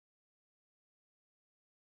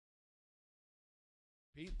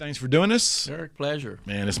Pete, thanks for doing this. Eric, pleasure.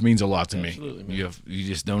 Man, this means a lot to Absolutely, me. man. You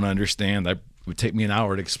just don't understand. It would take me an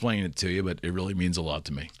hour to explain it to you, but it really means a lot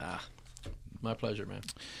to me. My pleasure,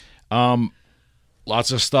 man.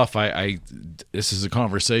 Lots of stuff. This is a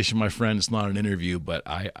conversation, my friend. It's not an interview, but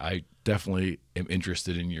I definitely am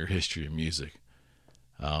interested in your history of music.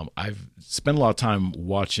 I've spent a lot of time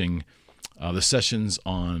watching the sessions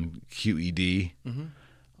on QED,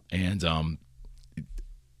 and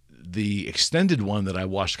the extended one that I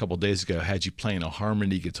watched a couple of days ago had you playing a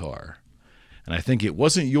harmony guitar, and I think it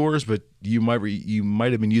wasn't yours, but you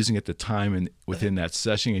might have been using it at the time and within that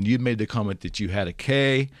session. And you made the comment that you had a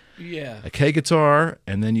K guitar,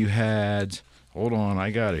 and then you had, hold on, I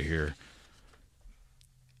got it here,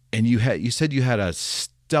 and you said you had a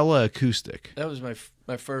Stella acoustic. That was my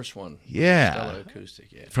first one. Yeah, Stella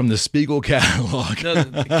acoustic. Yeah, from the Spiegel catalog. No,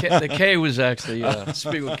 the K was actually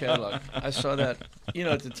Spiegel catalog. I saw that.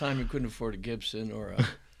 At the time you couldn't afford a Gibson or a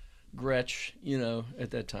Gretsch.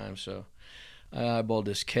 At that time, so I bought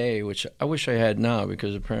this K, which I wish I had now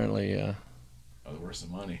because apparently. Worth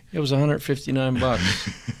some money. It was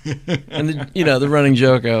 $159. And the running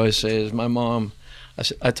joke I always say is my mom.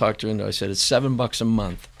 I talked to her and I said it's $7 a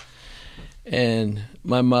month, and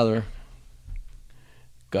my mother,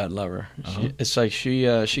 God love her. It's like she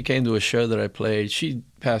came to a show that I played. She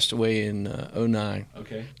passed away in '09.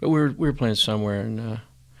 Okay. But we were playing somewhere, and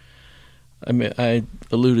I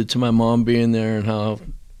alluded to my mom being there and how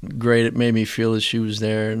great it made me feel that she was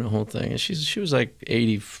there and the whole thing. And she was like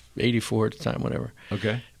 84 at the time, whatever.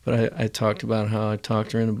 Okay. But I talked about how I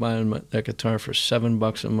talked her into buying that guitar for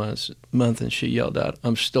 $7 a month, and she yelled out,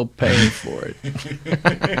 "I'm still paying for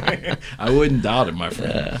it." I wouldn't doubt it, my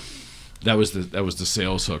friend. That was the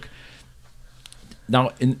sales hook. Now,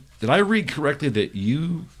 did I read correctly that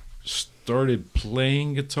you started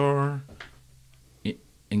playing guitar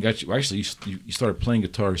and you started playing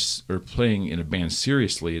guitars or playing in a band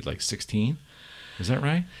seriously at like 16? Is that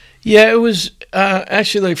right? Yeah, it was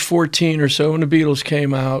actually like 14 or so when the Beatles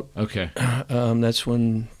came out. Okay. That's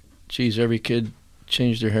when, every kid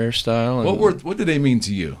changed their hairstyle. And What did they mean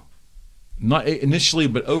to you? Not initially,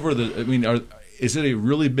 but is it a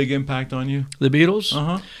really big impact on you? The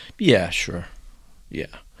Beatles? Yeah, sure. Yeah.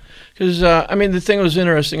 Because, the thing was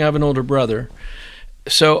interesting, I have an older brother.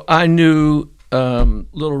 So I knew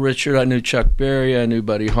Little Richard, I knew Chuck Berry, I knew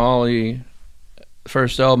Buddy Holly. The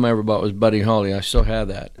first album I ever bought was Buddy Holly. I still have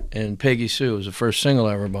that. And Peggy Sue was the first single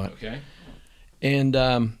I ever bought. Okay. And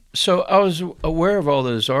so I was aware of all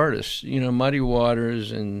those artists, Muddy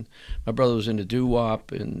Waters, and my brother was into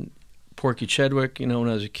doo-wop and Porky Chedwick, when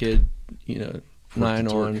I was a kid, 9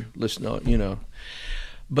 on, listening to,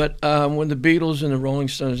 But when the Beatles and the Rolling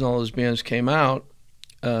Stones and all those bands came out,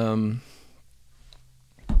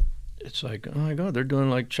 it's like, oh my God, they're doing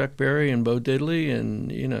like Chuck Berry and Bo Diddley, and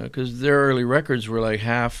because their early records were like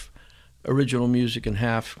half original music and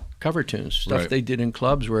half cover tunes, stuff they did in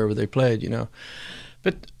clubs wherever they played,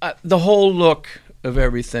 But the whole look of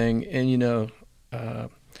everything, and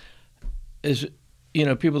is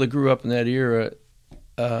people that grew up in that era,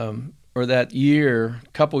 or that year,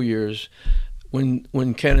 couple years,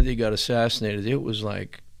 when Kennedy got assassinated, it was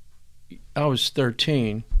like I was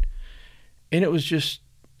 13, and it was just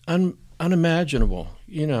unimaginable,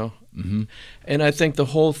 And I think the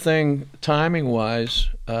whole thing, timing-wise,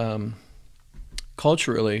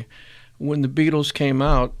 culturally, when the Beatles came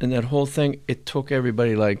out and that whole thing, it took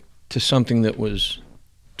everybody like to something that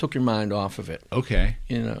took your mind off of it. Okay.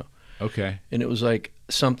 Okay. And it was like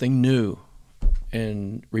something new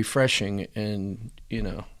and refreshing, and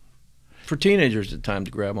for teenagers at the time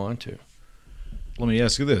to grab onto. Let me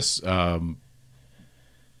ask you this.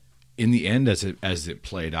 In the end, as it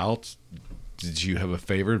played out, did you have a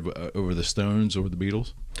favorite over the Stones or the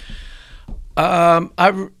Beatles?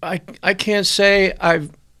 I can't say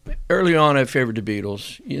early on I favored the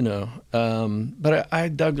Beatles, but I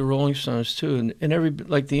dug the Rolling Stones too, and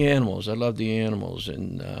like the Animals. I loved the Animals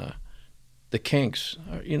and the Kinks.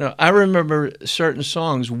 I remember certain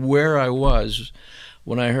songs where I was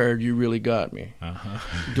when I heard "You Really Got Me,"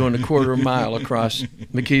 doing a quarter mile across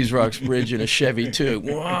McKees Rocks Bridge in a Chevy too.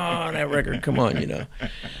 Wow, that record, come on,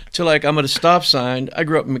 To like, I'm at a stop sign. I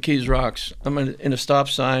grew up in McKees Rocks. I'm in a stop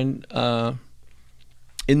sign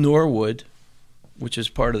in Norwood, which is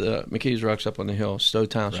part of the McKees Rocks up on the hill, Stowe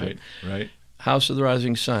Township. Right. House of the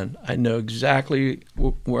Rising Sun. I know exactly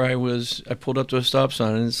where I was. I pulled up to a stop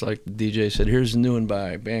sign, and it's like the DJ said, "Here's a new one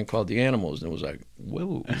by a band called the Animals," and it was like,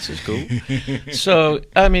 "Whoa, this is cool." So,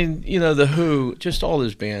 the Who, just all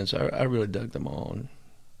those bands, I really dug them all.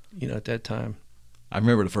 And, at that time, I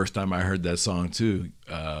remember the first time I heard that song too.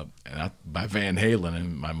 and by Van Halen,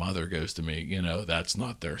 and my mother goes to me, that's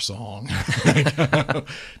not their song.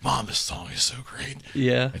 Mom, this song is so great.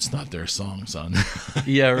 Yeah. It's not their song, son.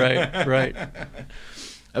 Yeah, right.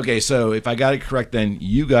 Okay, so if I got it correct, then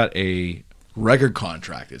you got a record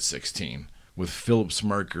contract at 16 with Phillips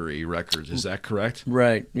Mercury Records. Is that correct?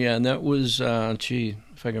 Right. Yeah, and that was,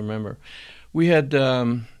 if I can remember. We had,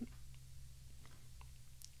 I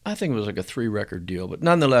think it was like a 3-record deal, but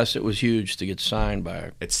nonetheless, it was huge to get signed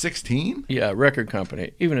by At 16? a record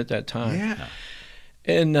company, even at that time. Yeah.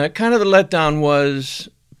 And kind of the letdown was,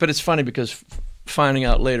 but it's funny because finding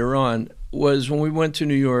out later on, was when we went to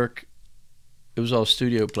New York, it was all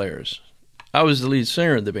studio players. I was the lead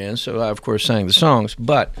singer of the band, so I, of course, sang the songs,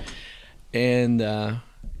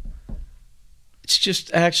 it's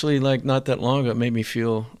just actually like not that long ago, it made me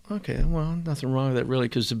feel, okay, well, nothing wrong with that really,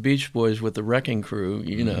 because the Beach Boys with the Wrecking Crew,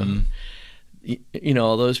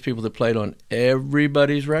 all those people that played on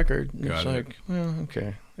everybody's record. It's like, well,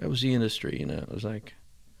 okay, that was the industry, It was like.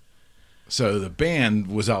 So the band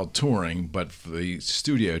was out touring, but for the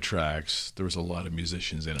studio tracks, there was a lot of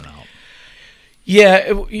musicians in and out.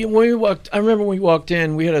 Yeah, when we walked, I remember when we walked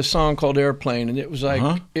in, we had a song called Airplane, and it was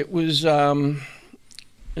like, it was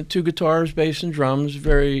 2 guitars, bass, and drums,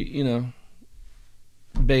 very,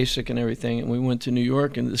 basic and everything. And we went to New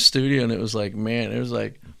York in the studio, and it was like, man, it was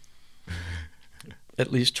like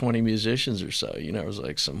at least 20 musicians or so. It was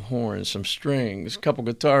like some horns, some strings, a couple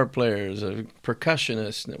guitar players, a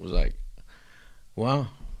percussionist, and it was like, wow,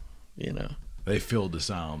 They filled the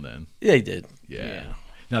sound then. They did. Yeah.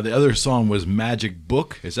 Now, the other song was Magic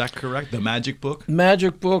Book. Is that correct? The Magic Book?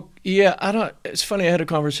 Magic Book. Yeah, it's funny. I had a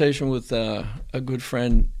conversation with a good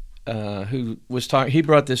friend who was talking. He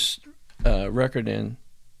brought this record in.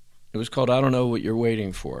 It was called I Don't Know What You're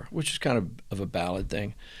Waiting For, which is kind of a ballad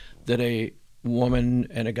thing that a woman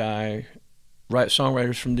and a guy,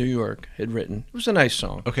 songwriters from New York, had written. It was a nice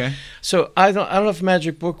song. Okay. So I don't know if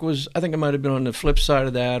Magic Book was, I think it might have been on the flip side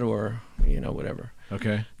of that or, whatever.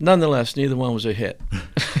 Okay. Nonetheless, neither one was a hit.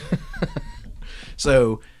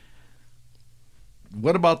 So,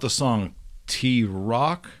 what about the song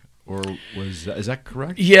T-Rock? Or is that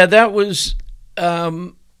correct? Yeah, that was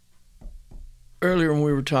earlier when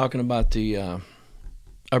we were talking about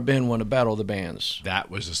our band won a Battle of the Bands. That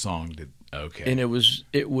was a song that, okay. And it was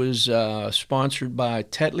sponsored by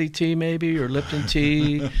Tetley Tea maybe or Lipton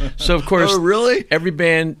Tea. So of course, oh really? Every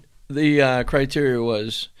band, the criteria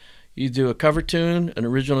was you do a cover tune, an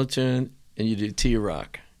original tune, and you do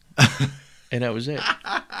T-Rock. And that was it.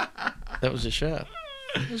 That was a shot.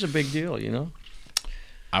 It was a big deal,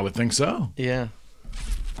 I would think so. Yeah.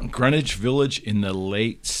 Greenwich Village in the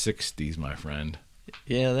late 60s, my friend.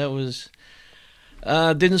 Yeah, that was...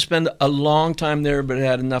 didn't spend a long time there, but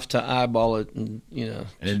had enough to eyeball it, and And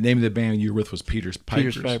the name of the band you were with was Peter's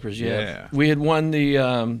Pipers. Peter's Pipers, yeah. We had won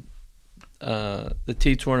the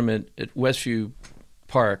tea tournament at Westview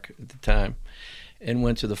Park at the time, and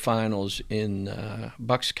went to the finals in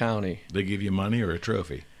Bucks County. They give you money or a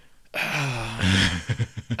trophy?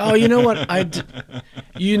 Oh, you know what?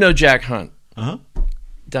 Jack Hunt. Uh-huh.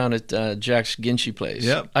 Down at Jack's Ginchie place.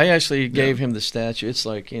 Yep. I actually gave him the statue. It's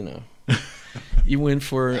like, you win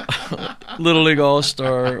for Little League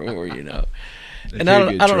All-Star or, And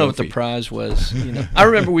I don't know what the prize was. I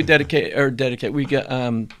remember we we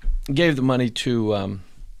gave the money to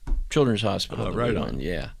Children's Hospital. Oh, right on.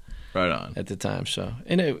 Yeah. Right on. At the time, so.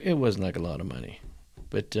 And it wasn't like a lot of money.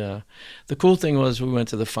 But the cool thing was we went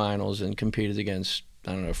to the finals and competed against,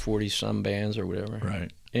 40-some bands or whatever.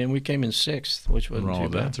 Right. And we came in 6th, which wasn't too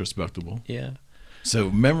bad. That's respectable. Yeah. So,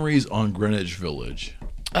 memories on Greenwich Village.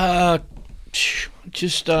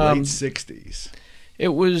 Just late 60s. It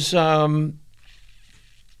was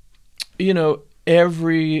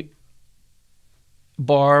every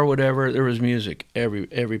bar, whatever, there was music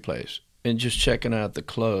every place, and just checking out the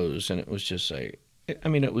clothes, and it was just like,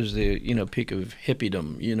 it was the peak of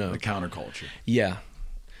hippiedom, the counterculture. Yeah.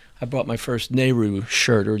 I bought my first Nehru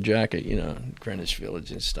shirt or jacket, Greenwich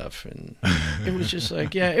Village and stuff, and it was just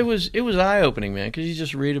like, it was eye-opening, man, because you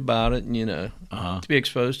just read about it, and to be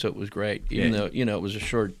exposed to it was great, even though it was a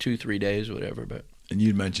short 2-3 days, or whatever. But and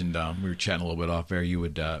you mentioned we were chatting a little bit off air. You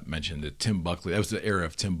would mention that Tim Buckley. That was the era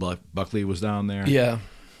of Tim Buckley was down there. Yeah.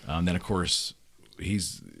 Then of course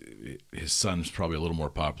his son's probably a little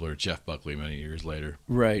more popular, Jeff Buckley, many years later.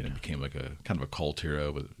 Right. It became like a kind of a cult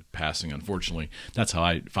hero with passing, unfortunately. That's how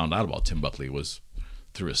I found out about Tim Buckley, was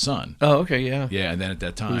through his son. Oh, okay, yeah. Yeah, and then at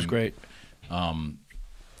that time... He was great. And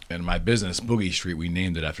my business, Boogie Street, we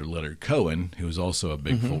named it after Leonard Cohen, who was also a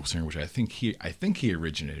big folk singer, which I think he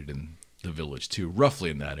originated in the Village, too,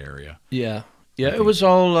 roughly in that area. Yeah. Yeah, it was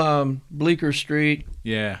all Bleecker Street,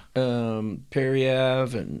 Yeah. Perry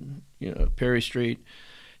Ave, and Perry Street.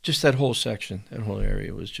 Just that whole section, that whole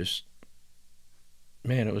area was just,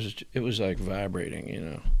 man, it was like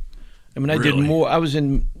vibrating, I mean, I did more. I was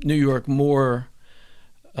in New York more,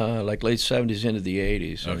 like late '70s into the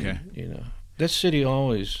 '80s. Okay. And, that city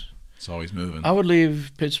always. It's always moving. I would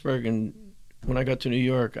leave Pittsburgh, and when I got to New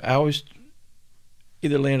York, I always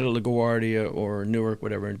either landed at LaGuardia or Newark,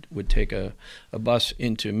 whatever, and would take a bus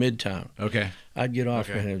into Midtown. Okay. I'd get off,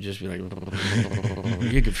 Okay. and it would just be like,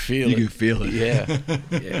 you could feel it. You could feel it. Yeah,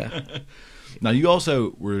 yeah. Now, you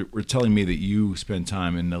also were telling me that you spent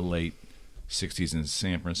time in the late '60s in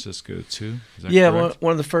San Francisco too. Is that Yeah, correct?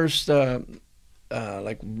 one of the first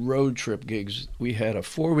like road trip gigs, we had a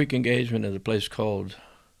 4-week engagement at a place called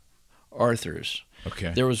Arthur's.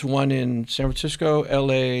 Okay. There was one in San Francisco,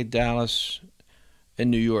 L.A., Dallas,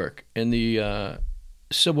 and New York. And the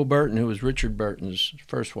Sybil Burton, who was Richard Burton's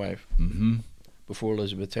first wife Mm-hmm. before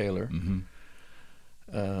Elizabeth Taylor,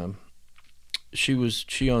 Mm-hmm.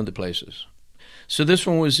 she owned the places. So this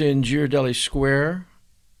one was in Ghirardelli Square,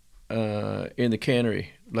 in the Cannery,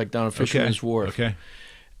 like down on Fisherman's Wharf. Okay.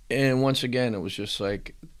 And once again, it was just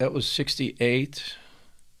like, that was '68,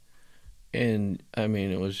 and I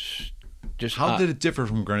mean, it was just. How did it differ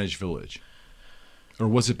from Greenwich Village, or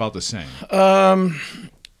was it about the same?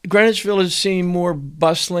 Greenwich Village seemed more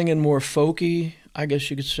bustling and more folky, I guess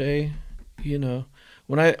you could say.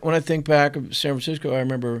 When I think back of San Francisco, I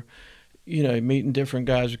remember, meeting different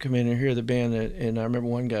guys who come in and hear the band, and I remember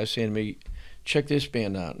one guy saying to me, "Check this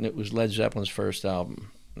band out," and it was Led Zeppelin's first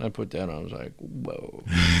album. And I put that on. I was like, "Whoa,"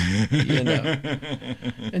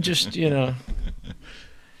 and just Can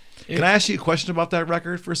I ask you a question about that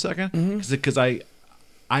record for a second? Because I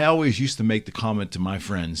always used to make the comment to my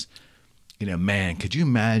friends, man, could you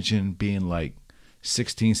imagine being like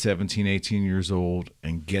 16, 17, 18 years old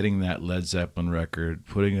and getting that Led Zeppelin record,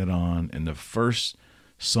 putting it on, and the first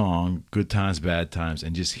song, Good Times, Bad Times,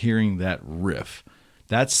 and just hearing that riff,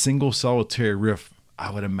 that single solitary riff, I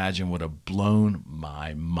would imagine would have blown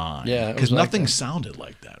my mind. Yeah, because like nothing that. sounded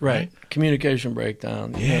like that. Right. Communication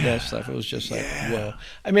breakdown. That stuff. It was just like, Yeah. whoa.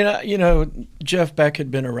 I mean, Jeff Beck had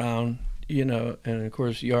been around, and of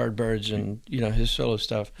course Yardbirds and, his solo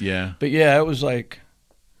stuff. Yeah. But yeah, it was like,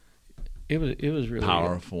 it was really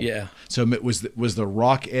Powerful. Yeah. So was the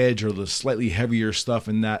rock edge or the slightly heavier stuff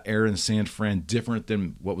in that era in San Fran different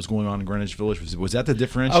than what was going on in Greenwich Village? Was that the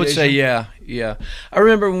differentiation? I would say, yeah. I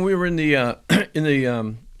remember when we were in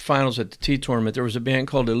the finals at the T tournament, there was a band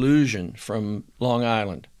called Illusion from Long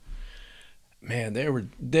Island. Man,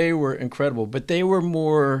 they were incredible, but they were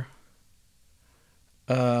more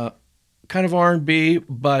kind of R&B,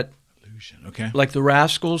 but Illusion. Okay. like the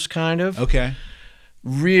Rascals, kind of. Okay.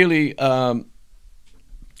 Really all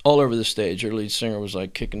over the stage. Their lead singer was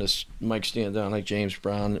like kicking this mic stand down like James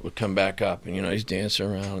Brown. It would come back up, and he's dancing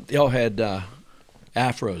around. They all had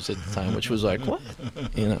afros at the time, which was like, what?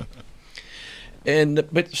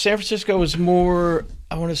 But San Francisco was more,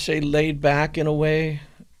 I want to say, laid back in a way.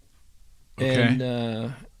 Okay.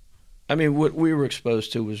 And I mean, what we were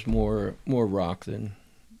exposed to was more rock than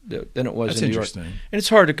it was That's in New York. interesting. And it's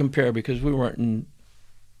hard to compare because we weren't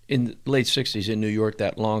in the late '60s in New York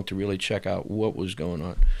that long to really check out what was going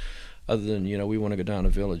on. Other than we want to go down to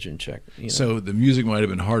Village and check. So the music might have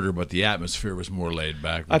been harder, but the atmosphere was more laid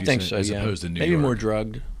back. I think so. As Yeah, opposed to New maybe York. more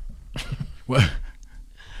drugged. Well,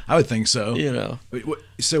 I would think so.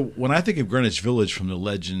 So when I think of Greenwich Village from the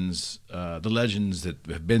legends that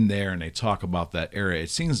have been there and they talk about that era, it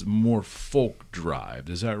seems more folk drive.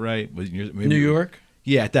 Is that right? New York?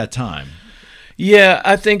 Yeah, at that time. Yeah,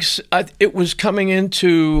 I think it was coming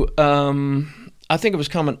into. I think it was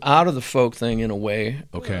coming out of the folk thing in a way.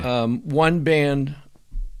 Okay. One band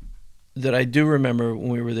that I do remember when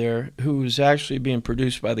we were there, who was actually being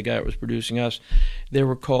produced by the guy that was producing us, they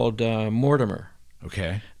were called Mortimer.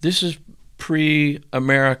 Okay. This is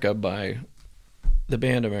pre-America by the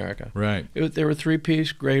band America. Right. They were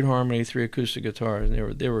 3-piece, great harmony, 3 acoustic guitars,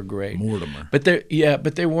 and they were great. Mortimer. But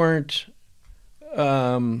they weren't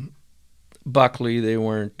Buckley. They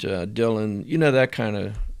weren't Dylan.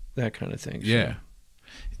 That kind of thing. Yeah.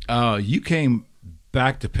 You came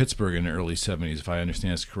back to Pittsburgh in the early '70s, if I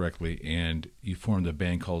understand this correctly, and you formed a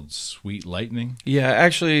band called Sweet Lightning. Yeah,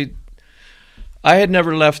 actually, I had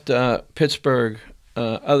never left Pittsburgh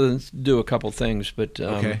other than to do a couple things. But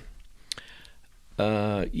Okay.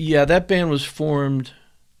 yeah, that band was formed.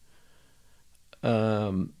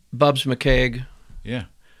 Bubs McKaig. Yeah.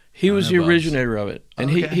 He was the Bubs. originator of it, and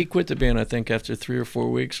Okay. he quit the band, I think, after 3 or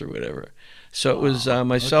 4 weeks or whatever. So it was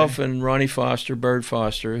myself Okay. and Ronnie Foster, Bird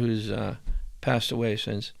Foster, who's passed away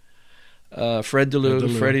since. Fred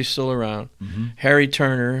DeLue. Freddie's still around. Mm-hmm. Harry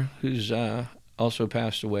Turner, who's also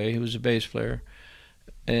passed away. He was a bass player.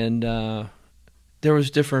 And there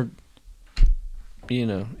was different,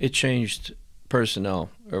 it changed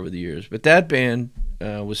personnel over the years. But that band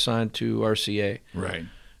was signed to RCA. Right.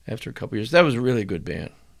 After a couple years. That was a really good band.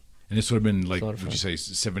 And this would have been like, would you say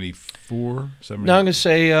 74? 70? No, I'm going to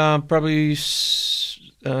say probably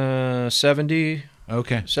 70.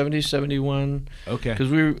 Okay. 70, 71. Okay. Because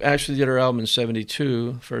we actually did our album in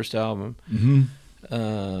 72, first album.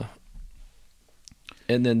 Mm-hmm.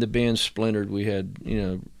 And then the band splintered. We had,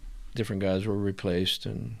 different guys were replaced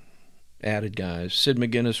and added guys. Sid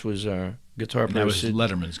McGuinness was our guitar player. That was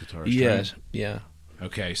Letterman's guitarist, yes, right? Yeah.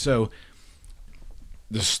 Okay, so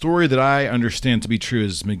the story that I understand to be true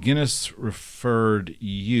is McGuinness referred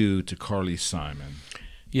you to Carly Simon.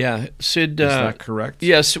 Yeah, Sid. Is that correct?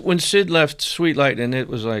 Yes, when Sid left Sweet Light, and it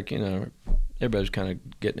was like, everybody was kind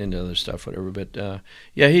of getting into other stuff, whatever. But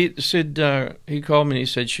Sid he called me and he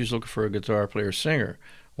said she was looking for a guitar player singer.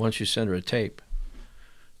 Why don't you send her a tape?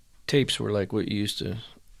 Tapes were like what you used to.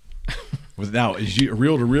 Now, is you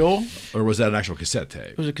reel to reel, or was that an actual cassette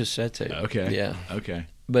tape? It was a cassette tape. Okay. Yeah. Okay.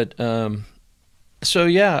 But so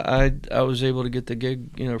yeah, I was able to get the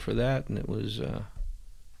gig, for that, and it was.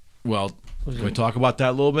 Well, can we talk about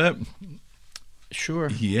that a little bit? Sure.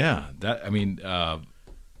 Yeah.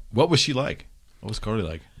 What was she like? What was Carly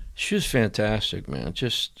like? She was fantastic, man.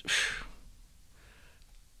 Just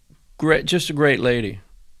great. Just a great lady.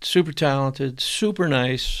 Super talented, super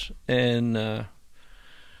nice, and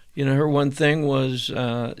her one thing was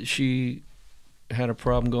she had a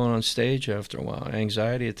problem going on stage after a while,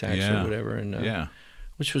 anxiety attacks or whatever, and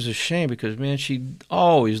which was a shame because man, she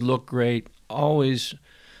always looked great, always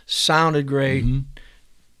sounded great,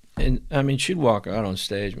 and I mean, she'd walk out on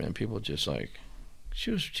stage, man. People just like she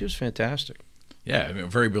was fantastic. Yeah, I mean,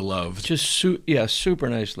 very beloved. Just super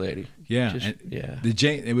nice lady. Yeah,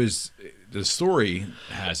 It was. The story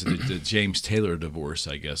has it that the James Taylor divorce,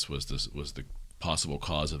 I guess, was the possible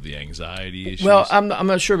cause of the anxiety issues. Well, I'm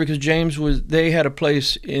not sure because they had a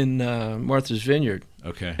place in Martha's Vineyard.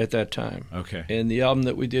 Okay. At that time. Okay. And the album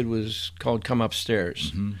that we did was called Come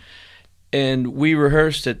Upstairs. Mm-hmm. And we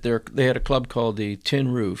rehearsed at they had a club called the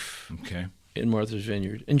Tin Roof. Okay. In Martha's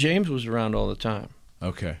Vineyard, and James was around all the time.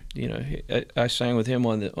 Okay. I sang with him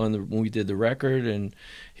on the when we did the record, and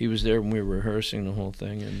he was there when we were rehearsing the whole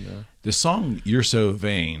thing. And the song "You're So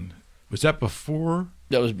Vain" was that before?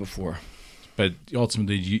 That was before. But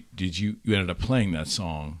ultimately, you ended up playing that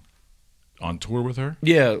song on tour with her?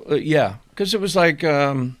 Yeah, because it was like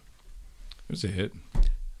it was a hit.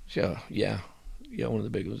 Yeah, one of the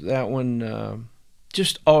big ones. That one,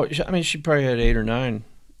 she probably had 8 or 9.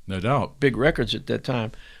 No doubt. Big records at that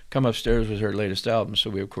time. Come Upstairs was her latest album, so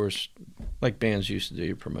we, of course, like bands used to do,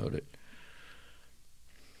 you promote it.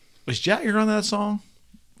 Was Jagger on that song?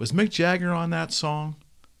 Was Mick Jagger on that song?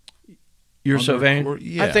 You're So Vain?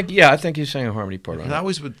 Yeah. I think he sang a harmony part on it. I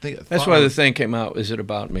always would think. That's why the thing came out, is it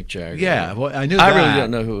about Mick Jagger? Yeah, well, I knew that. I really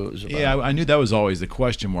don't know who it was about. Yeah, I knew that was always the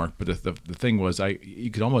question mark, but the thing was,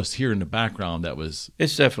 you could almost hear in the background that was...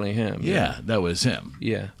 It's definitely him. Yeah, that was him.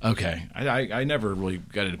 Yeah. Okay. I never really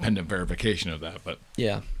got independent verification of that, but...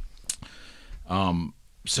 Yeah.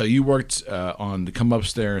 So you worked on the Come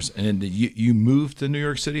Upstairs, and then you moved to New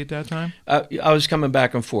York City at that time? I was coming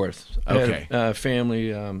back and forth. Okay. I had a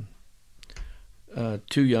family,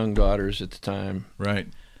 2 young daughters at the time. Right.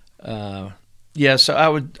 So I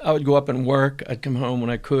would go up and work. I'd come home when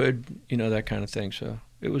I could, that kind of thing. So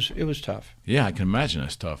it was tough. Yeah, I can imagine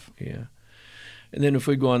it's tough. Yeah. And then if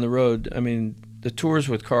we go on the road, I mean, the tours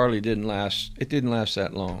with Carly didn't last. It didn't last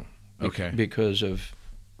that long. Okay. Because of,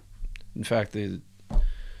 in fact,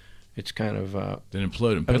 it's kind of... Then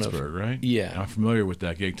implode in Pittsburgh, right? Yeah. I'm familiar with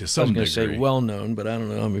that gig to some degree. I was going to say well-known, but I don't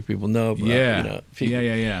know how many people know. But, yeah.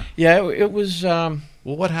 Yeah, it was... well,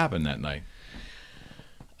 what happened that night?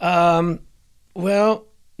 Well,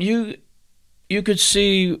 you could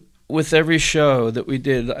see with every show that we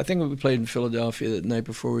did, I think we played in Philadelphia the night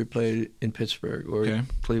before we played in Pittsburgh.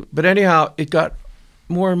 Cleveland. But anyhow, it got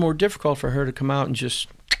more and more difficult for her to come out and just,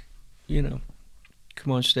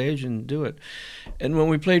 come on stage and do it. And when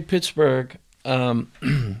we played Pittsburgh, there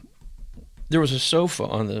was a sofa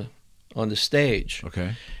on the stage.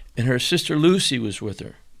 Okay. And her sister Lucy was with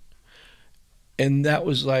her. And that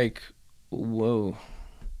was like, whoa,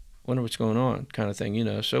 wonder what's going on kind of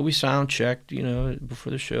thing, So we sound checked,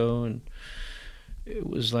 before the show, and it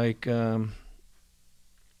was like, it's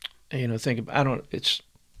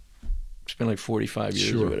been like 45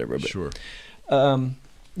 years or whatever. But, sure.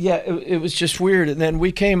 It was just weird. And then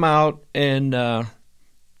we came out, and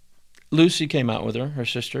Lucy came out with her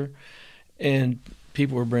sister, and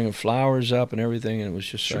people were bringing flowers up and everything, and it was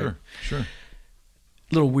just Sure. a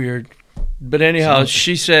little weird. But anyhow,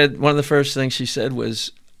 she said, one of the first things she said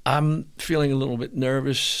was, I'm feeling a little bit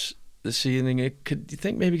nervous this evening. Do you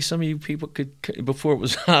think maybe some of you people could, before it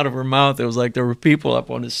was out of her mouth, it was like there were people up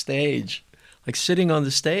on the stage, like sitting on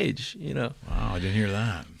the stage, you know. Wow, I didn't hear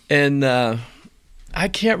that. And I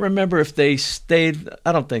can't remember if they stayed.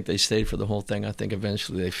 I don't think they stayed for the whole thing. I think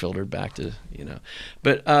eventually they filtered back to, you know.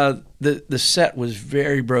 But the set was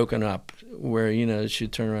very broken up, where, you know,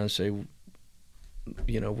 she'd turn around and say,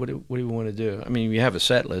 you know, what do we want to do? I mean, you have a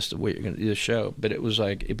set list of what you're going to do the show, but it was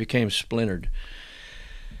like it became splintered.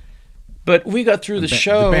 But we got through the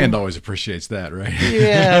show. The band always appreciates that, right?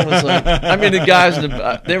 Yeah, it was like, I mean, the guys,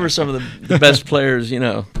 they were some of the best players, you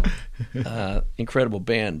know. Incredible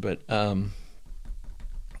band, but I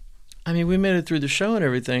mean, we made it through the show and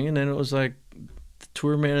everything, and then it was like the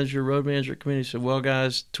tour manager, road manager committee said, "Well,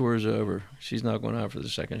 guys, tour's over. She's not going out for the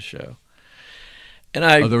second show." And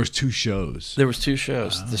there was 2 shows. There was 2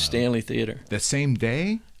 shows, the Stanley Theater. That same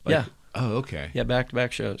day? Like, yeah. Oh, okay. Yeah,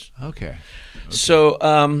 back-to-back shows. Okay. So,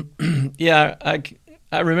 yeah,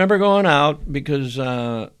 I remember going out because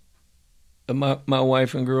my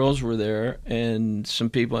wife and girls were there, and some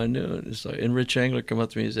people I knew. And it's like, and Rich Engler came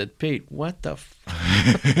up to me and said, "Pete, what the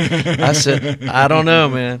I said, "I don't know,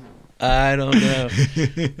 man. I don't know."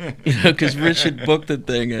 You know, because Rich had booked the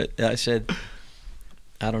thing. I said,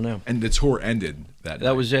 "I don't know." And the tour ended that night.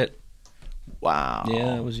 That was it. Wow.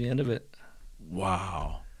 Yeah, that was the end of it.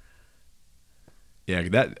 Wow.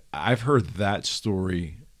 Yeah, I've heard that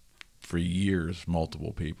story for years,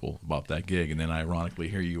 multiple people, about that gig, and then ironically,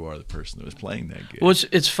 here you are, the person that was playing that gig. Well,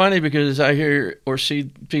 it's funny because I hear or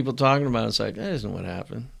see people talking about it. It's like, that isn't what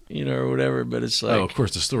happened, you know, or whatever. But it's like, oh, of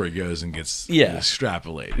course, the story goes and gets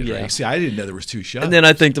extrapolated. Yeah. Right? See, I didn't know there was 2 shows. And then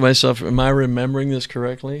I think to myself, am I remembering this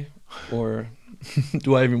correctly, or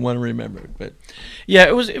do I even want to remember it? But yeah,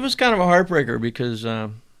 it was kind of a heartbreaker because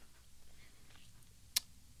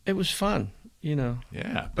it was fun, you know.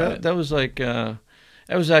 Yeah, that was like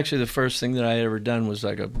that was actually the first thing that I had ever done, was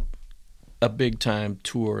like a big time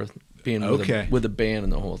tour, being with a band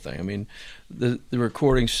and the whole thing. I mean, the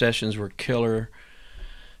recording sessions were killer.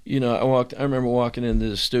 You know, I remember walking into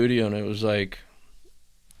the studio and it was like,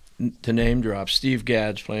 to name drop, Steve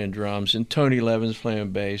Gadd's playing drums and Tony Levin's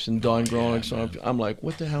playing bass and Don Grolick's on. I'm like,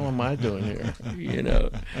 what the hell am I doing here? You know.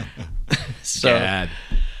 So, Gadd.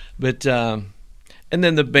 But and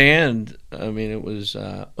then the band, I mean, it was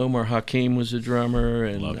Omar Hakim was the drummer,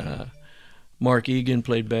 and Mark Egan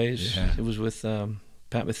played bass. Yeah. It was with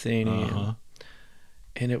Pat Metheny,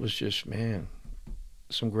 and it was just, man,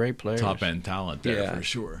 some great players. Top end talent there for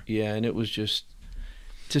sure. Yeah, and it was just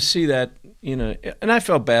to see that, you know, and I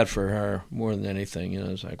felt bad for her more than anything. You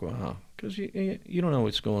know, it's like, wow, because you don't know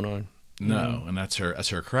what's going on. No, and that's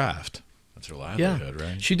her craft. That's her livelihood,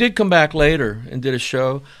 right? She did come back later and did a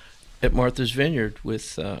show at Martha's Vineyard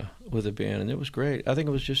with a band, and it was great. I think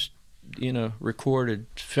it was just, you know, recorded,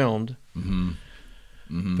 filmed. Mm-hmm.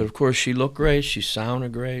 Mm-hmm. But of course, she looked great. She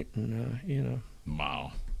sounded great, and you know.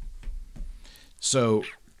 Wow. So,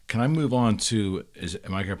 can I move on to?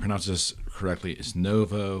 Am I going to pronounce this correctly? It's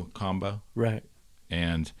Novo Combo, right?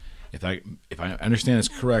 And if I understand this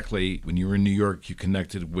correctly, when you were in New York, you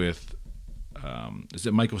connected with, is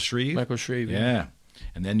it Michael Shreve? Michael Shreve, yeah.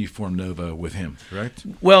 And then you formed Novo with him, correct?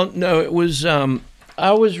 Well, no, it was.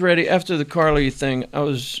 I was ready after the Carly thing.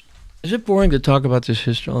 Is it boring to talk about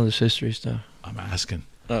all this history stuff? I'm asking.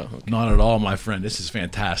 Oh, okay. Not at all, my friend. This is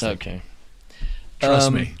fantastic. Okay.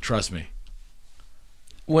 Trust me. Trust me.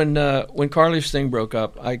 When Carly's thing broke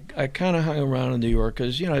up, I kind of hung around in New York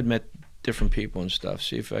because, you know, I'd met different people and stuff,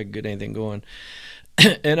 see if I could get anything going.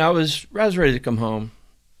 And I was ready to come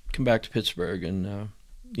back to Pittsburgh, and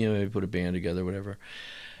you know, maybe put a band together, whatever.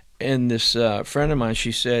 And this friend of mine,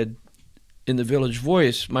 she said, in the Village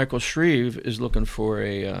Voice, Michael Shreve is looking for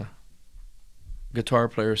a guitar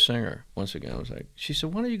player singer. Once again, I was like, she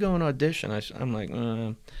said, why don't you go and audition? I'm like,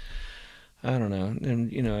 I don't know.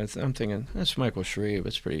 And you know, I'm thinking, that's Michael Shreve.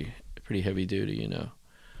 It's pretty heavy duty, you know.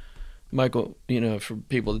 Michael, you know, for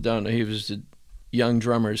people that don't know, he was the young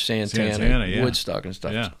drummer, Santana, yeah. Woodstock and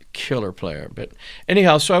stuff. Yeah. Killer player. But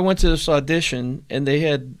anyhow, so I went to this audition, and they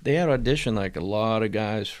had auditioned like a lot of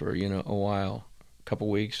guys for, you know, a while, a couple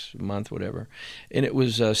weeks, a month, whatever. And it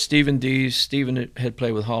was Stephen Dees. Stephen had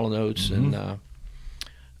played with Hall & Oates and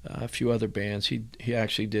a few other bands. He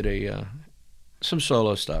actually did some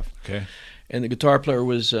solo stuff. Okay. And the guitar player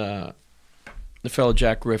was the fellow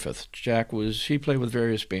Jack Griffith. He played with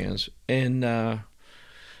various bands, and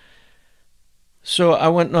so I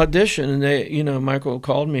went and auditioned, and Michael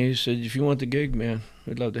called me. He said, "If you want the gig, man,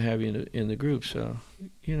 we'd love to have you in the group. So,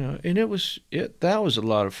 you know, and that was a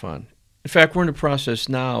lot of fun. In fact, we're in the process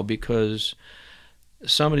now because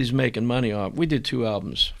somebody's making money off. We did 2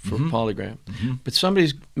 albums for Polygram, but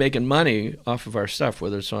somebody's making money off of our stuff,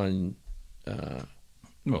 whether it's on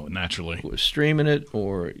well, naturally streaming it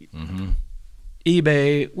or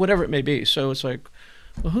eBay, whatever it may be. So it's like,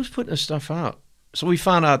 well, who's putting this stuff out? So we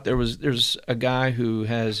found out there's a guy who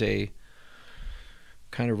has a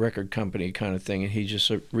kind of record company kind of thing, and he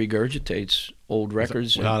just regurgitates old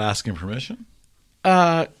records without asking permission.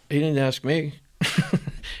 He didn't ask me.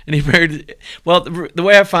 And he married. Well, the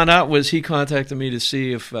way I found out was he contacted me to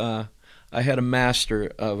see if I had a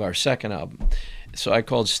master of our second album. So I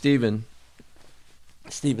called Stephen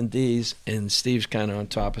Dees, and Steve's kind of on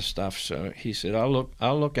top of stuff. So he said, "I'll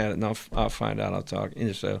look at it, and I'll find out. I'll talk."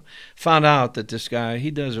 And so found out that this guy,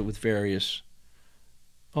 he does it with various,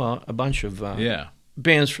 well, a bunch of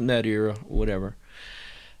bands from that era, whatever.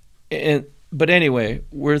 But anyway,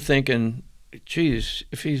 we're thinking, geez,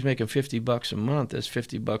 if he's making $50 a month, that's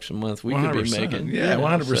 $50 a month we could be making. Yeah,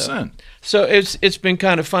 100%. So it's been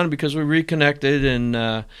kind of fun because we reconnected,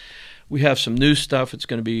 and we have some new stuff that's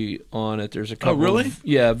going to be on it. There's a couple of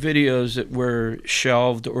videos that were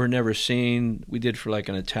shelved or never seen. We did for like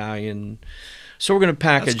an Italian. So we're going to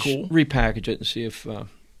repackage it and see if,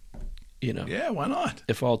 you know. Yeah, why not?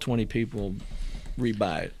 If all 20 people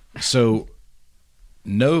rebuy it. So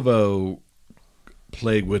Novo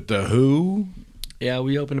played with The Who? Yeah,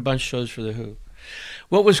 we opened a bunch of shows for The Who.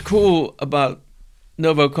 What was cool about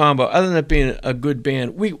Novo Combo, other than it being a good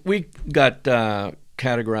band, we got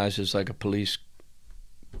categorized as like a Police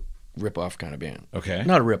rip-off kind of band. Okay.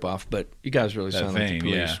 Not a rip-off, but you guys really sound like the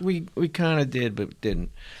Police. Yeah. We kind of did, but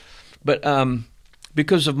didn't. But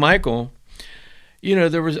because of Michael, you know,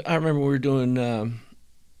 I remember we were doing,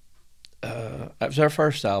 it was our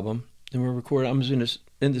first album, and we were recording. I was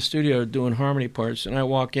in the studio doing harmony parts, and I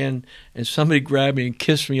walk in, and somebody grabbed me and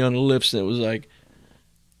kissed me on the lips, and it was like,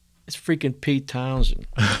 it's freaking Pete Townsend.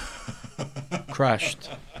 Crushed.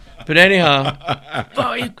 But anyhow,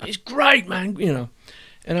 oh, he's great, man, you know.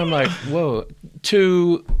 And I'm like, whoa,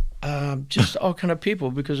 to just all kind of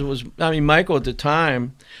people, because it was, I mean, Michael at the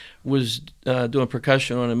time was doing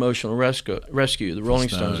percussion on Emotional Rescue, the Rolling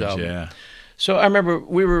Stones album. Yeah. So I remember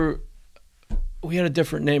we had a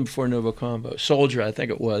different name before Novo Combo, Soldier, I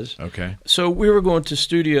think it was. Okay. So we were going to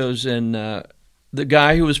studios, and the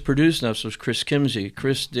guy who was producing us was Chris Kimsey.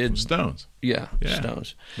 Chris did Stones. Yeah,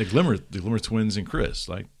 Stones. The Glimmer Twins and Chris,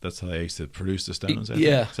 like that's how they used to produce the Stones. I think.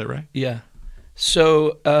 Is that right? Yeah.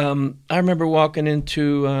 So I remember walking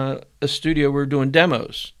into a studio. We were doing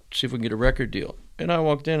demos, see if we can get a record deal. And I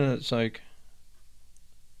walked in, and it's like,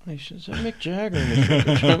 is that Mick Jagger?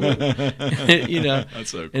 You know.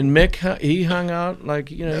 That's so cool. And Mick, he hung out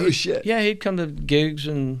like, you know. No shit. Yeah, he'd come to gigs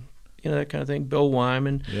and, you know, that kind of thing. Bill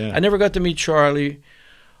Wyman. Yeah. I never got to meet Charlie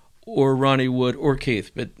or Ronnie Wood or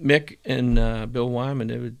Keith, but Mick and Bill Wyman,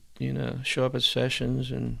 they would, you know, show up at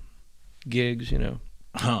sessions and gigs, you know.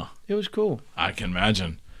 Huh. It was cool. I can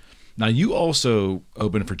imagine. Now, you also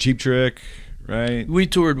opened for Cheap Trick, right? We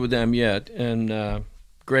toured with them, and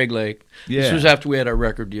Greg Lake. Yeah. This was after we had our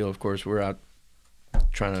record deal, of course. We were out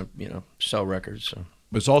trying to, you know, sell records. So.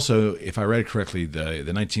 But it's also, if I read correctly, the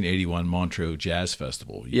 1981 Montreux Jazz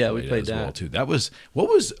Festival. Yeah, we played that. Well too. That was, what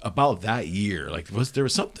was about that year? Like, there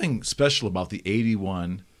was something special about the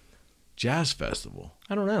 81 Jazz Festival?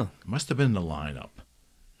 I don't know. It must have been the lineup.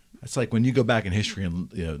 It's like when you go back in history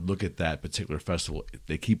and, you know, look at that particular festival,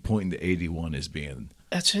 they keep pointing to 81 as being.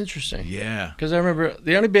 That's interesting. Yeah. Because I remember,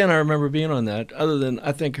 the only band I remember being on that, other than,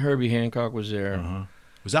 I think Herbie Hancock was there. Uh-huh.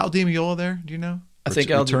 Was Al Di Meola there? Do you know? I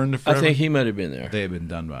think he might have been there. They had been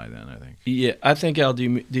done by then, I think. Yeah, I think Al Di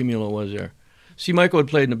Meola was there. See, Michael had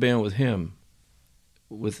played in a band with him.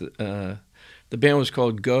 With the band was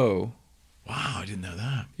called Go. Wow, I didn't know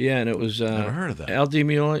that. Yeah, and it was never heard of that. Al Di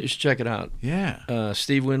Meola. You should check it out. Yeah.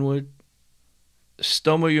 Steve Winwood,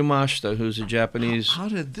 Stomo Yamashita, who's a Japanese How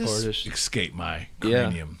did this artist. Escape my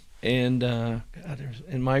cranium? Yeah.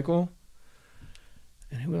 And Michael,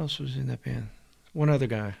 and who else was in that band? One other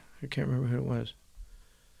guy. I can't remember who it was.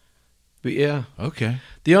 But yeah. Okay.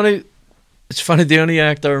 It's funny, the only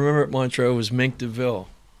act I remember at Montreux was Mink DeVille.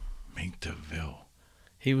 Mink DeVille.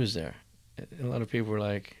 He was there. A lot of people were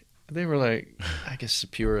like, I guess the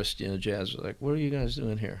purist, you know, jazz was like, what are you guys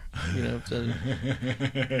doing here? You know,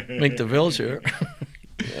 Mink DeVille's here.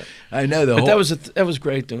 Yeah. I know that was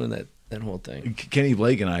great doing that whole thing. Kenny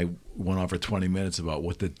Blake and I went on for 20 minutes about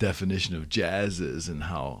what the definition of jazz is and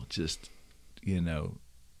how just, you know,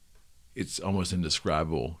 it's almost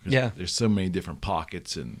indescribable. Yeah. There's so many different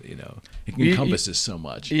pockets, and it encompasses so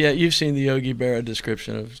much. Yeah, you've seen the Yogi Berra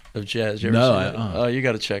description of jazz. You ever No, seen it? Oh, you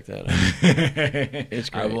got to check that out. It's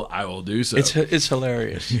great. I will do so. It's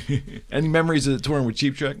hilarious. Any memories of touring with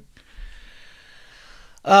Cheap Trick?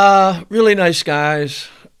 Really nice guys.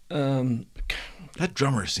 That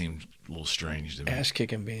drummer seemed a little strange to me. Ass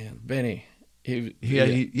kicking band, Benny.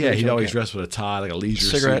 He'd always dress with a tie, like a leisure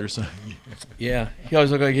cigarette suit or something. Yeah, he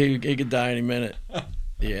always looked like he could die any minute.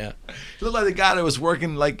 Yeah, He looked like the guy that was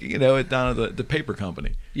working, like down at the paper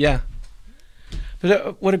company. yeah.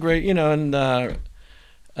 But what a great, and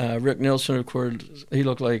Rick Nielsen, of course, he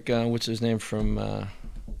looked like what's his name from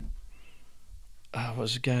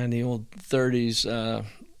was the guy in the old 30s.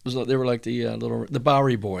 They were like the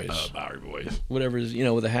Bowery Boys. Bowery Boys. Whatever is,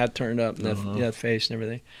 with the hat turned up and that face and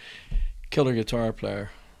everything. Killer guitar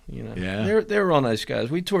player, Yeah. They were all nice guys.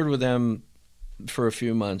 We toured with them for a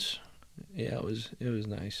few months. Yeah, it was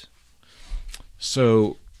nice.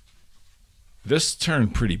 So this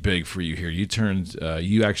turned pretty big for you here. You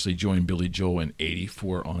actually joined Billy Joel in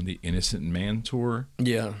 '84 on the Innocent Man tour.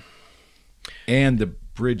 Yeah. And the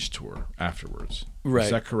Bridge tour afterwards. Right.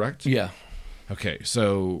 Is that correct? Yeah. Okay,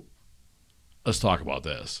 so let's talk about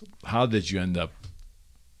this. How did you end up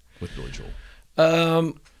with Billy Joel?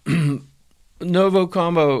 Novo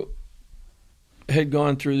Combo had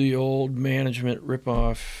gone through the old management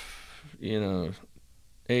ripoff,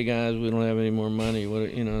 hey guys, we don't have any more money. What,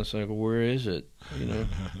 it's like, where is it?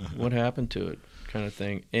 What happened to it, kind of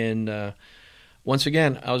thing. And once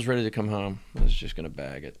again, I was ready to come home. I was just going to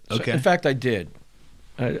bag it. So, okay. In fact, I did.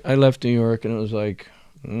 I left New York, and it was like,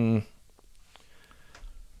 I don't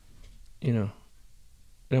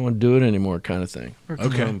want to do it anymore, kind of thing. Or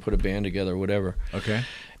come home and put a band together, or whatever. Okay.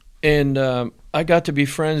 And I got to be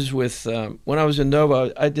friends with, when I was in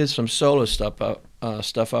Nova, I did some solo stuff up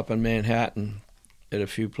in Manhattan at a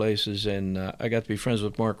few places, and I got to be friends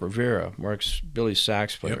with Mark Rivera. Mark's Billy's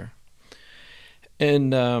sax player. Yep.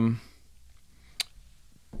 And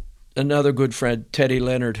another good friend, Teddy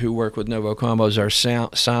Leonard, who worked with Novo Combo, is our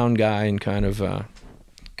sound guy and kind of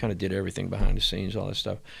did everything behind the scenes, all that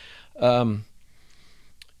stuff. I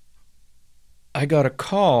got a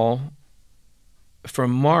call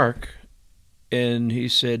from Mark, and he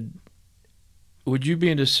said, would you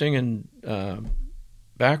be into singing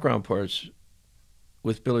background parts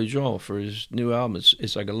with Billy Joel for his new album?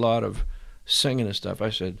 It's like a lot of singing and stuff.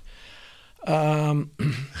 I said,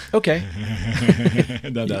 okay.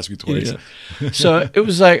 Don't ask me twice. Yeah. So it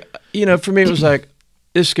was like, for me, it was like,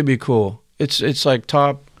 this could be cool. It's like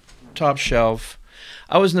top shelf.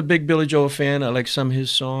 I wasn't a big Billy Joel fan. I like some of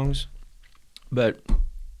his songs, but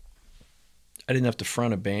I didn't have to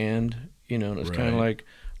front a band, and it was kind of like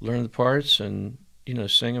learn the parts and,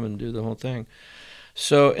 sing them and do the whole thing.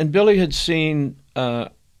 So, and Billy had seen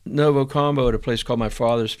Novo Combo at a place called My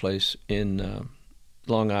Father's Place in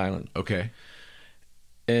Long Island. Okay.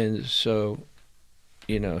 And so,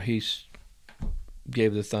 he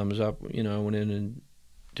gave the thumbs up. I went in and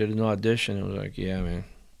did an audition. It was like, yeah, man,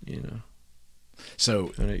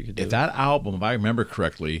 So if that album, if I remember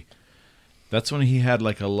correctly, that's when he had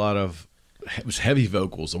like a lot of, it was heavy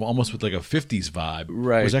vocals, almost with like a 50s vibe.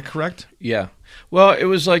 Right. Was that correct? Yeah. Well, it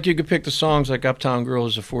was like you could pick the songs like Uptown Girl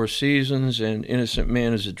is the Four Seasons and Innocent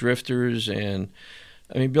Man is the Drifters. And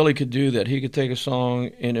I mean, Billy could do that. He could take a song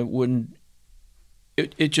and it wouldn't,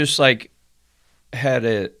 it just like had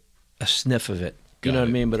a sniff of it. You know what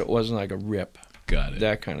I mean? But it wasn't like a rip. Got it.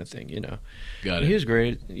 That kind of thing, Got it. He was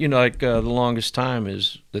great. Like The Longest Time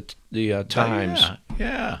is the Times.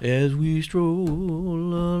 Yeah. As we stroll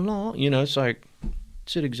along. It's like,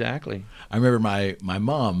 it's it exactly. I remember my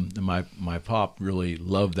mom and my pop really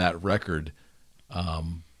loved that record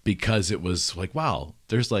because it was like, wow,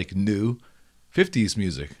 there's like new 50s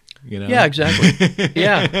music, Yeah, exactly.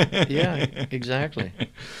 yeah, exactly.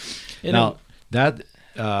 Now, that...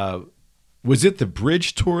 was it the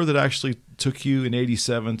Bridge tour that actually took you in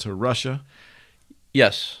 '87 to Russia?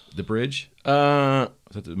 Yes. The Bridge? Am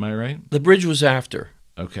I right? The Bridge was after.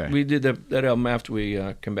 Okay. We did that album after we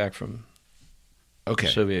came back from the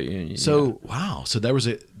Soviet Union. So, wow. So there was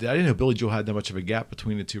I didn't know Billy Joel had that much of a gap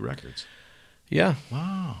between the two records. Yeah.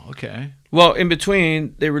 Wow. Okay. Well, in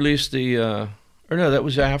between, they released the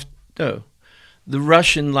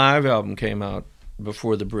Russian live album came out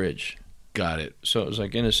before The Bridge. Got it. So it was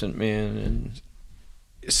like Innocent Man and...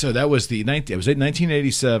 So that was it was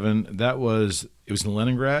 1987. It was in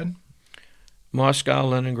Leningrad? Moscow,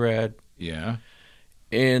 Leningrad. Yeah.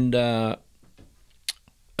 And a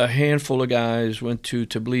handful of guys went to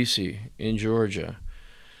Tbilisi in Georgia,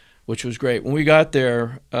 which was great. When we got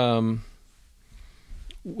there,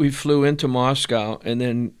 we flew into Moscow, and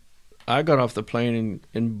then I got off the plane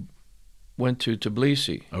and went to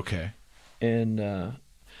Tbilisi. Okay. And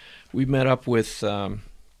we met up with,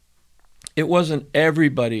 it wasn't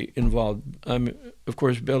everybody involved. Of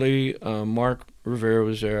course, Billy, Mark Rivera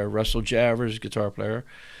was there, Russell Javers, guitar player,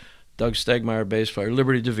 Doug Stegmeyer, bass player,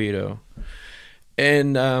 Liberty DeVito.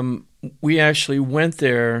 And we actually went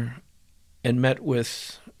there and met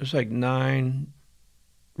with, it was like 9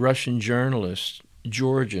 Russian journalists,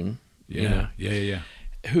 Georgian, Yeah, you know, yeah.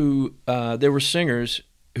 who, they were singers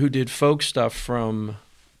who did folk stuff from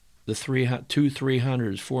the 300s,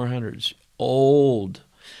 300s, 400s, old.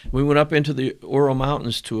 We went up into the Ural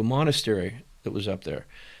Mountains to a monastery that was up there.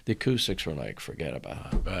 The acoustics were like, forget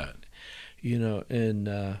about it. I bet. You know,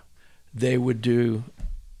 and they would do,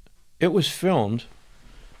 it was filmed.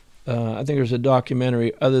 I think there's a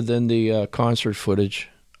documentary other than the concert footage.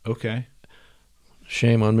 Okay.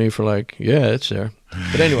 Shame on me for like, yeah, it's there.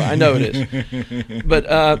 But anyway, I know it is.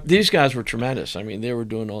 But these guys were tremendous. I mean, they were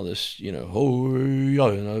doing all this, you know,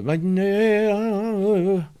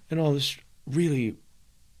 and all this really,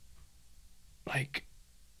 like,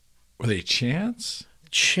 Were they chants?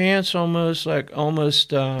 chants almost, like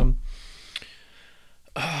almost, how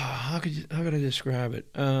could I describe it?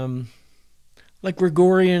 Like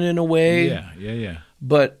Gregorian in a way. Yeah.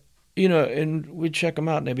 But, you know, and we'd check them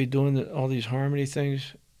out, and they'd be doing all these harmony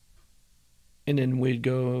things. And then we'd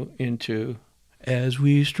go into, as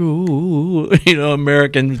we stroll, you know,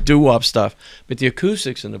 American doo-wop stuff. But the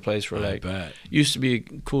acoustics in the place were I like, bet. used to be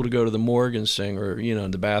cool to go to the morgue and sing, or, you know,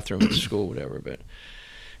 in the bathroom at the school, whatever. But,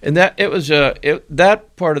 and that, it was,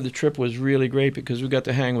 that part of the trip was really great because we got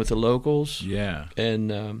to hang with the locals. Yeah.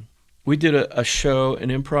 And we did a show,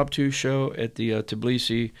 an impromptu show at the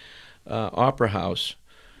Tbilisi Opera House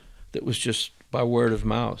that was just by word of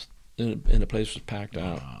mouth, and the place was packed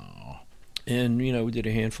out. Wow. And, you know, we did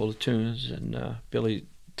a handful of tunes, and Billy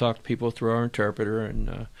talked people through our interpreter.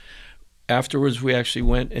 And afterwards, we actually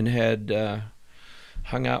went and had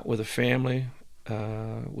hung out with a family,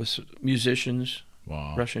 with musicians,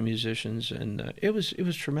 Wow. Russian musicians, and it was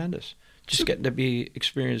tremendous. Just getting to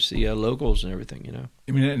experience the locals and everything, you know.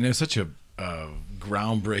 I mean, and it's such a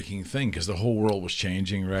groundbreaking thing because the whole world was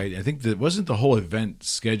changing, right? I think that wasn't the whole event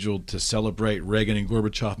scheduled to celebrate Reagan and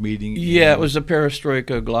Gorbachev meeting. Yeah, it was a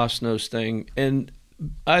perestroika glasnost thing, and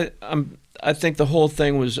I think the whole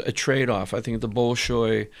thing was a trade-off. I think the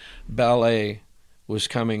Bolshoi ballet was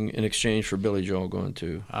coming in exchange for Billy Joel going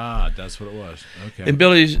to. Ah, that's what it was. Okay. And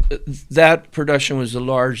Billy's, that production was the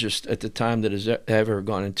largest at the time that has ever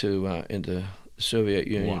gone into the Soviet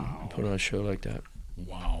Union. Wow. Put on a show like that.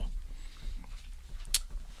 Wow.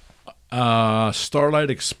 Starlight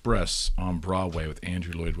Express on Broadway with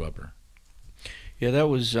Andrew Lloyd Webber. Yeah, that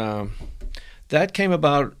was that came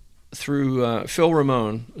about through Phil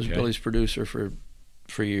Ramone was Billy's producer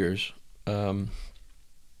for years.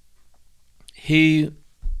 He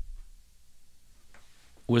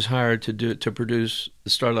was hired to produce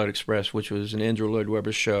the Starlight Express, which was an Andrew Lloyd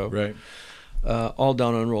Webber show, Right. all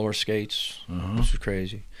done on roller skates, which was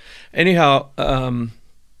crazy. Anyhow,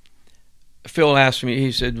 Phil asked me.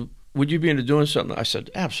 He said, "Would you be into doing something?" I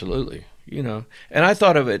said, "Absolutely." You know, and I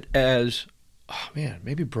thought of it as, "Oh man,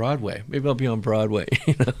 maybe Broadway. Maybe I'll be on Broadway,"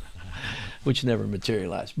 you know, which never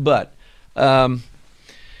materialized. But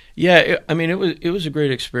yeah, I mean, it was a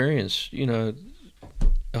great experience. You know,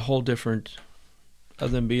 a whole different,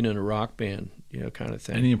 other than being in a rock band, you know, kind of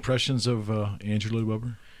thing. Any impressions of Andrew Lloyd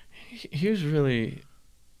Webber? He was really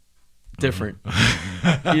different.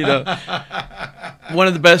 You know, one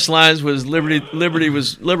of the best lines was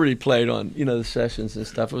Liberty played on, you know, the sessions and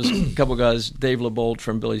stuff. It was a couple guys, Dave LeBold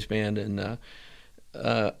from Billy's band, and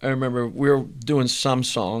I remember we were doing some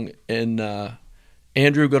song, and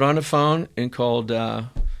Andrew got on the phone and called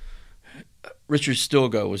Richard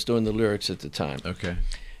Stilgo was doing the lyrics at the time. Okay.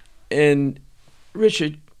 And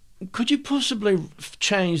Richard, could you possibly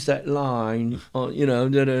change that line on, you know,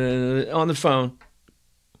 on the phone?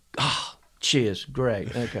 Ah, cheers,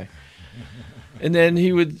 great, okay. And then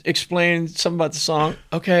he would explain something about the song.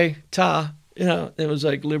 Okay, ta, you know, it was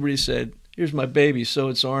like Liberty said, "Here's my baby, sew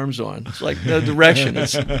its arms on." It's like no direction.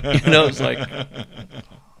 It's, you know, it's like,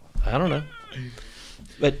 I don't know.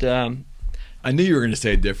 But I knew you were going to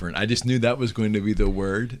say different. I just knew that was going to be the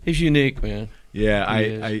word. he's unique, man. Yeah,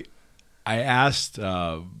 I asked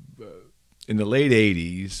in the late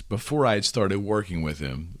 '80s, before I had started working with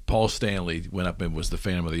him, Paul Stanley went up and was the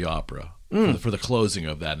Phantom of the Opera for the closing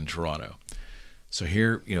of that in Toronto. So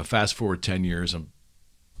here, you know, fast forward 10 years, I'm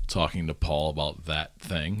talking to Paul about that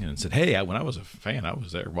thing and said, "Hey, when I was a fan, I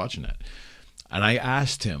was there watching that." And I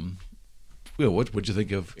asked him, "Well, what'd you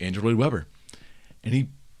think of Andrew Lloyd Webber?" And he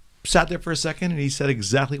sat there for a second, and he said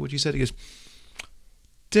exactly what you said. He goes,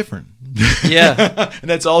 different. Yeah. And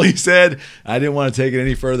that's all he said. I didn't want to take it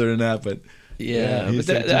any further than that, but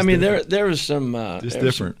I mean, there was some just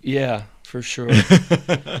different. Yeah, for sure.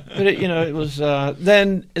 But it was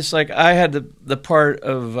then it's like I had the part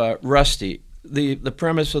of Rusty. The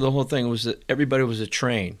premise of the whole thing was that everybody was a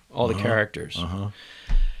train, all the characters.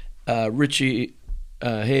 Richie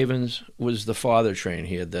Havens was the father train.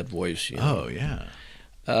 He had that voice. Oh yeah.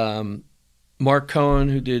 Mark Cohen,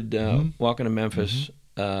 who did Walking to Memphis.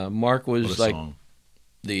 Mark was like song.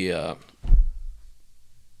 The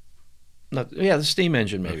the steam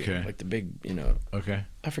engine, maybe. Okay. Like the big, Okay.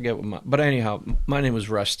 I forget but anyhow, my name was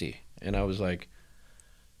Rusty, and I was like,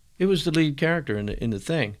 it was the lead character in the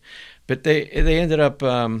thing. But they ended up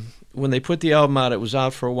when they put the album out, it was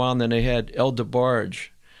out for a while, and then they had El DeBarge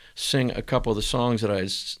sing a couple of the songs that I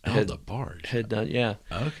had done. Yeah.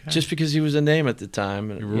 Okay. Just because he was a name at the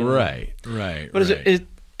time. And, right. But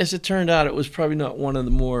as it turned out, it was probably not one of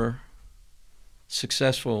the more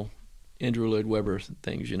successful Andrew Lloyd Webber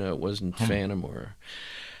things. It wasn't Phantom or.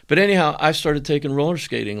 But anyhow, I started taking roller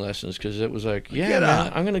skating lessons because it was like, man,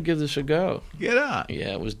 I'm going to give this a go. Get out.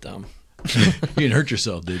 Yeah, it was dumb. You didn't hurt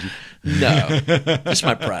yourself, did you? No, just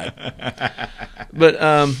my pride. But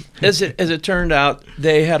as it turned out,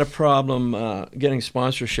 they had a problem getting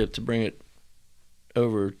sponsorship to bring it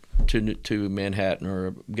over to Manhattan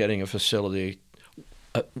or getting a facility,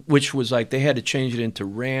 which was like they had to change it into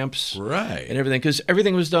ramps, right, and everything, because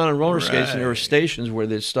everything was done on roller skates, and there were stations where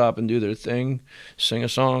they'd stop and do their thing, sing a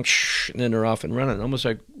song, and then they're off and running, almost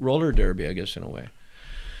like roller derby, I guess, in a way.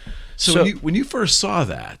 So when you first saw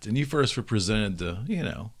that, and you first were presented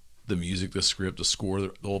the music, the script, the score,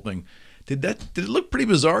 the whole thing, did it look pretty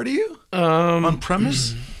bizarre to you? On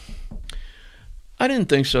premise? I didn't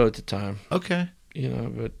think so at the time. Okay.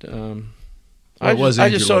 But I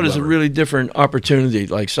just saw it as a really different opportunity,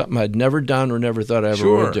 like something I'd never done or never thought I ever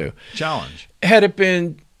would do. Challenge. Had it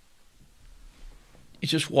been, you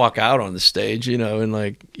just walk out on the stage, and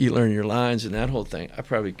like you learn your lines and that whole thing, I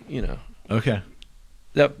probably, Okay.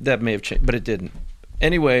 That may have changed, but it didn't.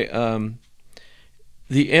 Anyway,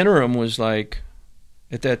 the interim was like,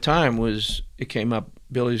 at that time it came up,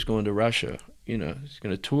 Billy's going to Russia. He's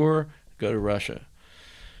going to tour, go to Russia.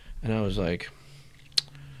 And I was like,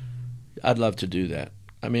 I'd love to do that.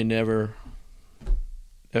 I may never,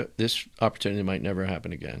 this opportunity might never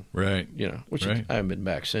happen again. Right. Which right. I haven't been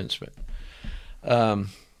back since, but,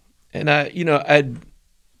 and I'd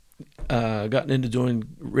gotten into doing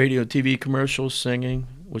radio, TV commercials, singing,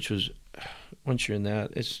 which was, once you're in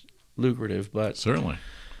that, it's lucrative, but certainly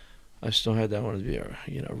I still had that one to be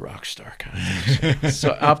a rock star kind of thing.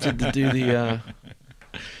 So I opted to do the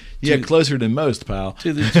closer than most, pal,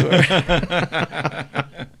 to the tour.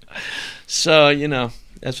 So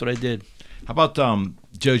that's what I did. How about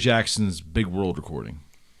Joe Jackson's Big World recording?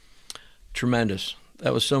 Tremendous.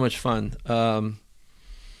 That was so much fun.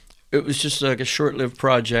 It was just like a short-lived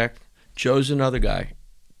project. Joe's another guy,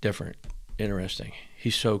 different, interesting.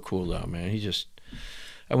 He's so cool though, man.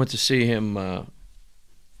 I went to see him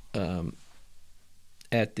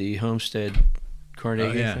at the Homestead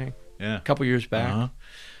Carnegie thing, a couple years back,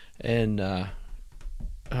 and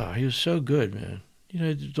he was so good, man.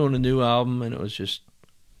 Doing a new album, and he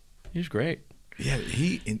was great. Yeah,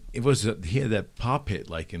 he had that pop hit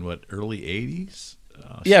like in what, early '80s?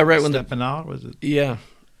 Right when Stepping Out, was it? Yeah,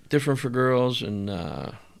 Different for Girls, and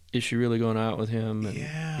Is She Really Going Out with Him? And,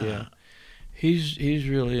 yeah. He's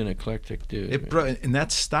really an eclectic dude. And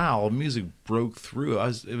that style of music broke through.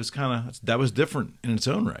 That was different in its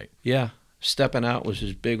own right. Yeah, Stepping Out was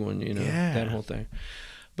his big one. That whole thing.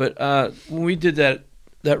 But when we did that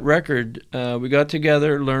record, we got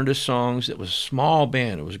together, learned his songs. It was a small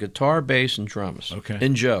band. It was guitar, bass, and drums. Okay.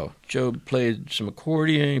 And Joe played some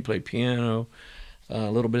accordion. He played piano,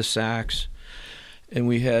 a little bit of sax. And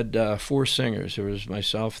we had 4 singers. There was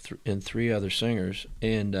myself and 3 other singers,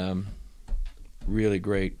 and really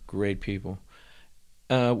great people.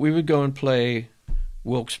 We would go and play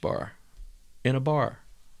Wilkes Bar in a bar.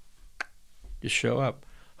 Just show up,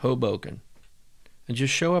 Hoboken, and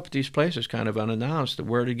just show up at these places kind of unannounced. The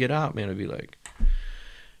word to get out, man, it'd be like,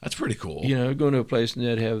 that's pretty cool. Going to a place and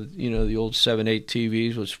they'd have, the old 7/8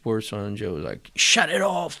 TVs with sports on. Joe was like, shut it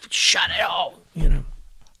off.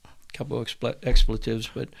 Couple of expletives,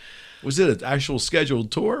 but was it an actual scheduled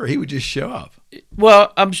tour, or he would just show up?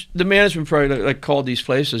 Well, the management probably called these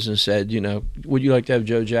places and said, would you like to have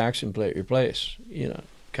Joe Jackson play at your place,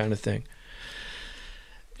 kind of thing.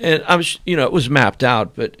 And it was mapped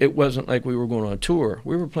out, but it wasn't like we were going on tour.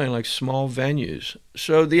 We were playing like small venues.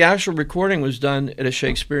 So the actual recording was done at a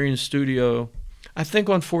Shakespearean studio I think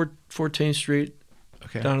on 14th Street,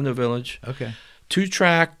 down in the Village. Okay.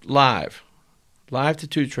 2-track live to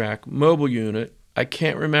 2-track, mobile unit. I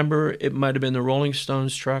can't remember. It might have been the Rolling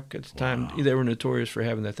Stones truck at the time. They were notorious for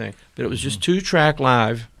having that thing. But it was just 2-track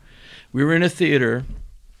live. We were in a theater,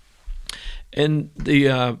 and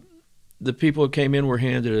the people who came in were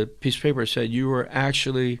handed a piece of paper that said, you were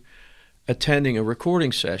actually attending a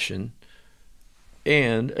recording session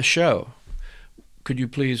and a show. Could you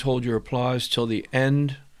please hold your applause till the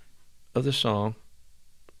end of the song?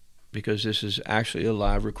 Because this is actually a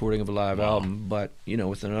live recording of a live album, but, you know,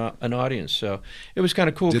 with an audience. So it was kind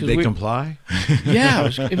of cool. Did they comply? Yeah,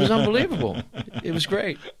 it was unbelievable. It was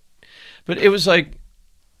great. But it was like,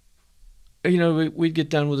 you know, we'd get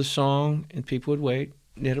done with a song, and people would wait,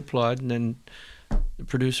 and they'd applaud, and then the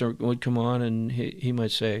producer would come on, and he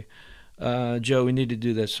might say, Joe, we need to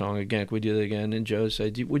do that song again. Can we do that again? And Joe would say,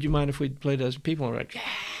 would you mind if we played those? People were like, yeah,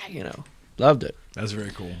 you know. Loved it. That's very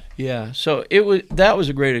cool. Yeah, so that was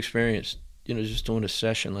a great experience, you know, just doing a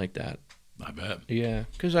session like that. I bet. Yeah,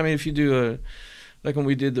 because, I mean, if you do like when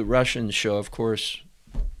we did the Russian show, of course,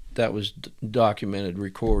 that was documented,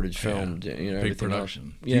 recorded, filmed, you know, big everything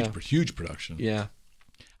production. Else. Yeah. Huge production. Yeah.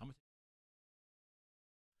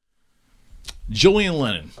 Julian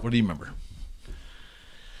Lennon, what do you remember?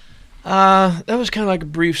 That was kind of like a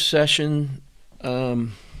brief session.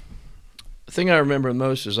 The thing I remember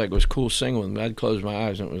most is, like, it was cool singing with him. I'd close my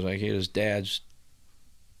eyes, and it was like he had his dad's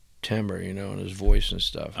timbre, you know, and his voice and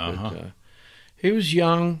stuff. But he was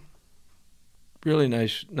young, really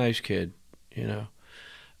nice kid, you know.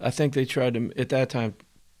 I think they tried to, at that time,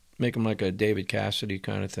 make him like a David Cassidy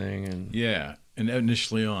kind of thing. And yeah, and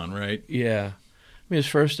initially on, right? Yeah. I mean, his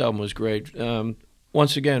first album was great.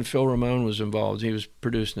 Once again, Phil Ramone was involved. He was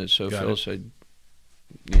producing it, so Phil said,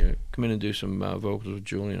 you know, come in and do some vocals with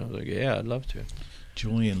Julian. I was like, yeah, I'd love to.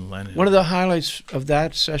 Julian Lennon. One of the highlights of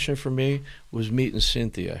that session for me was meeting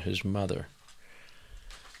Cynthia, his mother.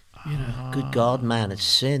 You know, good God, man, it's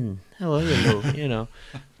sin. How are you, Lou? You know,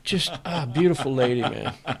 just beautiful lady,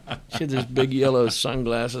 man. She had this big yellow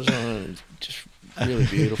sunglasses on, and just really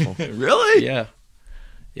beautiful. Really? Yeah,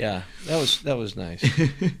 yeah. That was nice.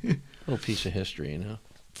 Little piece of history, you know.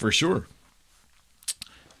 For sure.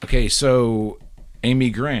 Okay, so Amy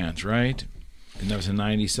Grant, right? And that was in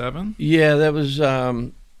 '97? Yeah, that was,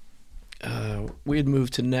 we had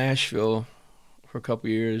moved to Nashville for a couple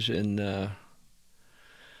of years, and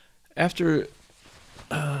after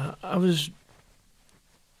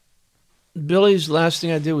Billy's last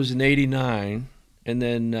thing I did was in '89, and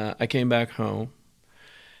then I came back home,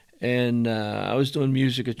 and I was doing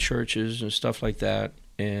music at churches and stuff like that,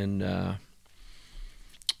 and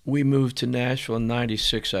we moved to Nashville in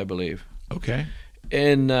 '96, I believe. Okay.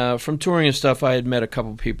 And from touring and stuff, I had met a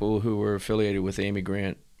couple people who were affiliated with Amy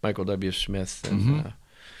Grant, Michael W. Smith, and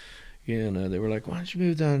you know, they were like, "Why don't you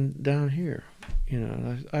move down here?" You know,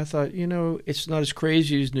 and I thought, you know, it's not as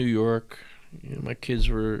crazy as New York. You know, my kids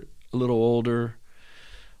were a little older.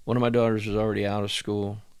 One of my daughters was already out of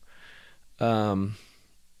school. One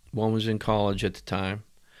was in college at the time,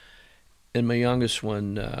 and my youngest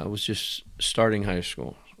one was just starting high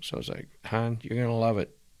school. So I was like, "Hon, you're gonna love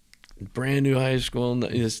it. Brand new high school,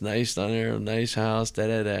 it's nice down there, nice house,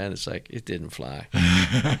 and it's like, it didn't fly."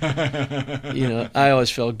 You know, I always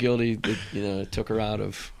felt guilty that, you know, it took her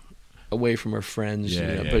away from her friends. Yeah, you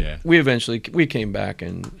know, yeah, but yeah. we came back,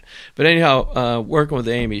 but anyhow, working with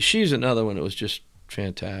Amy, she's another one that was just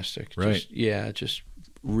fantastic. Right. Just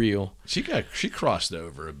real. She crossed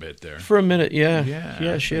over a bit there. For a minute, yeah.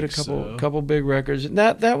 Yeah, She had a so. couple big records. And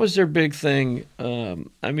that was their big thing.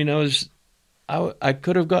 I mean, I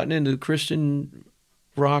could have gotten into the Christian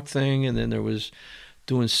rock thing, and then there was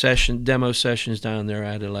doing demo sessions down there.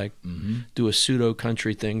 I had to do a pseudo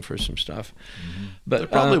country thing for some stuff. But there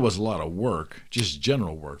probably was a lot of work, just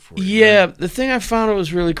general work for you. Yeah, right? the thing I found that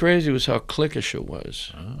was really crazy was how cliquish it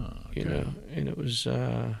was. Oh, okay. You know, and it was.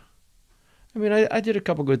 I mean, I did a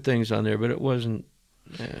couple good things on there, but it wasn't.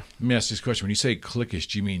 Let me ask this question: when you say cliquish,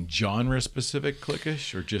 do you mean genre-specific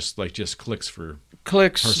cliquish, or just clicks for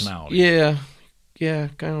clicks? Personality. Yeah,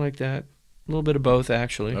 kind of like that. A little bit of both,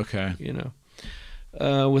 actually. Okay. You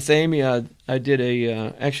know, with Amy, I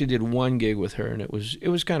actually did one gig with her, and it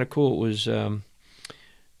was kind of cool. It was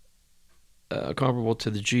comparable to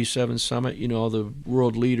the G7 summit. You know, all the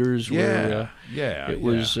world leaders were. It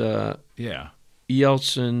was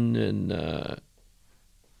Yeltsin and.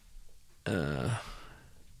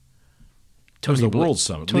 It was the World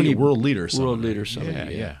Summit, World Leader Summit. World Leader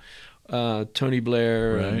Summit. Yeah. Tony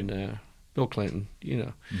Blair and Bill Clinton. You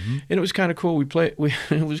know, and it was kind of cool. It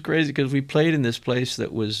was crazy because we played in this place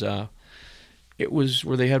that was it was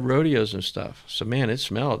where they had rodeos and stuff. So, man, it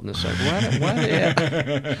smelled. And it's like, why do they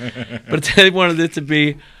have... But they wanted it to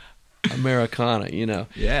be Americana, you know.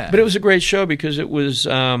 Yeah. But it was a great show because it was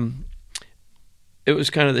kind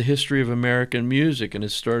of the history of American music, and it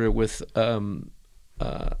started with a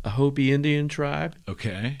Hopi Indian tribe.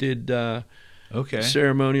 Okay. Did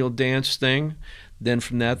ceremonial dance thing. Then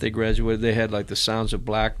from that they graduated. They had like the Sounds of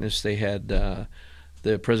Blackness. They had the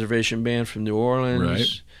Preservation Band from New Orleans,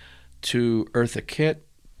 right, to Eartha Kitt,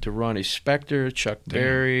 to Ronnie Spector, Chuck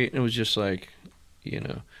Berry. It was just like, you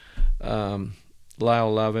know,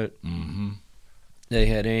 Lyle Lovett. Mm-hmm. They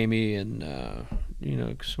had Amy and you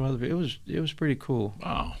know, some other. It was pretty cool.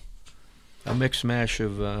 Wow. A mix mash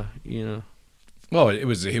of you know. Well, it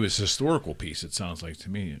was a historical piece. It sounds like to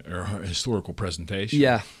me, or a historical presentation.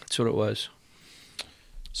 Yeah, that's what it was.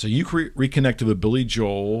 So you reconnected with Billy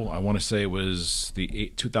Joel. I want to say it was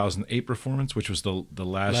the 2008 performance, which was the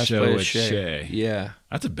last show at Shea. Yeah,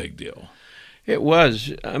 that's a big deal. It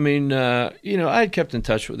was. I mean, you know, I had kept in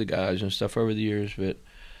touch with the guys and stuff over the years, but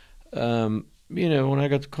you know, when I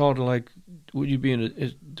got the call to like, would you be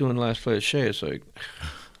doing the last play at Shea? It's like,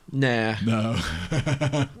 nah, no,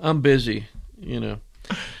 I'm busy. You know,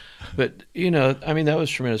 but you know, I mean, that was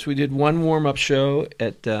tremendous. We did one warm-up show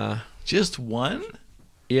at just one.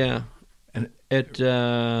 Yeah, and at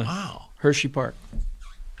wow, Hershey Park.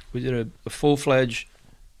 We did a full-fledged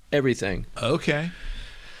everything. Okay.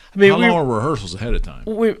 I mean, how long were rehearsals ahead of time?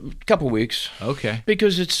 A couple weeks. Okay.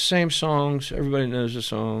 Because it's the same songs. Everybody knows the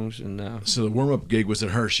songs, and so the warm-up gig was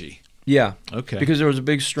at Hershey. Yeah. Okay. Because there was a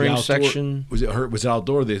big string section. Was it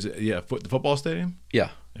outdoor? Yeah, the football stadium.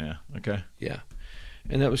 Yeah. Yeah. Okay. Yeah,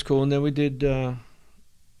 and that was cool. And then we did. Oh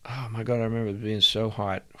my God, I remember it being so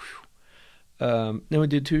hot. Then we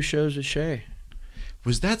did 2 shows at Shea.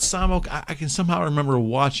 Was that I can somehow remember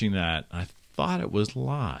watching that. I thought it was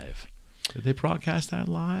live. Did they broadcast that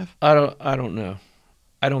live? I don't know.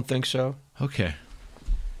 I don't think so. Okay.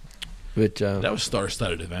 But that was a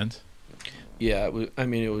star-studded event. Yeah, it was. I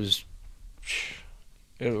mean, it was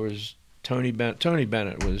Tony Bennett. Tony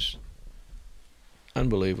Bennett was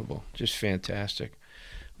unbelievable, just fantastic.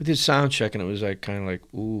 We did sound check, and it was like kind of like,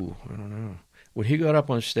 ooh, I don't know. When he got up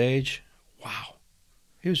on stage, wow,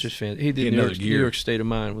 he was just fantastic. He did New York State of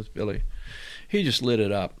Mind with Billy. He just lit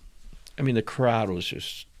it up. I mean, the crowd was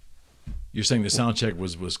just. You're saying the sound check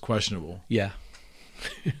was questionable? Yeah.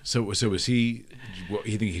 So was he?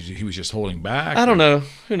 You think he was just holding back? I don't know.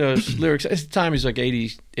 Who knows? Lyrics. At the time, he's like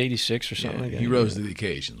 86 or something like that. He rose to the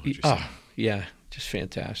occasion. Yeah, just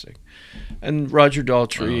fantastic. And Roger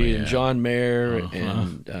Daltrey and John Mayer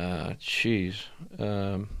and jeez.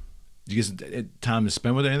 Did you get time to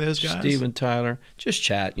spend with any of those guys? Steven Tyler, just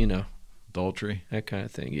chat, you know. Daltrey, that kind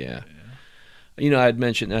of thing. Yeah. You know, I'd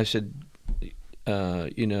mentioned. I said,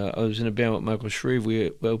 you know, I was in a band with Michael Shreve.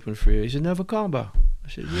 We opened for you. He said, Never Combo. I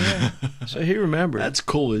said, yeah. So he remembered. That's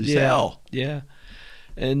cool as hell. Yeah.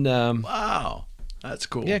 And wow, that's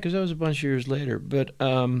cool. Yeah, because that was a bunch of years later. But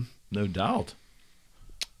no doubt.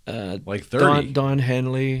 Like 30. Don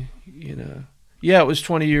Henley, you know. Yeah, it was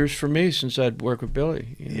 20 years for me since I'd worked with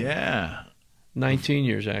Billy. You know? Yeah. 19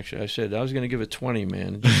 years, actually. I said I was going to give it 20,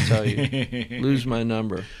 man. Just tell you, lose my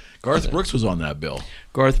number. Garth Brooks was on that bill.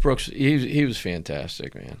 Garth Brooks, he was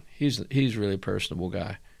fantastic, man. He's really a personable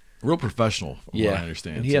guy. Real professional, from what I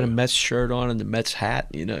understand. And he had a Mets shirt on and the Mets hat.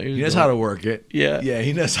 You know, he knows how to work it. Yeah, yeah,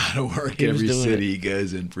 he knows how to work every city he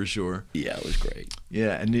goes in for sure. Yeah, it was great.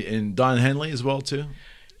 Yeah, and Don Henley as well too.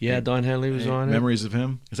 Yeah, Don Henley was on it. Memories of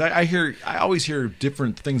him? Because I always hear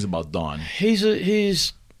different things about Don. He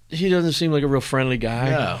doesn't seem like a real friendly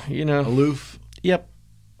guy. No, you know, aloof. Yep.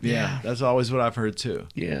 Yeah, that's always what I've heard too.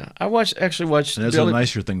 Yeah, I actually watched. And those are the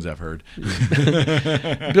nicer things I've heard.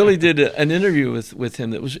 Billy did an interview with him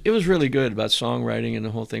that was really good about songwriting and the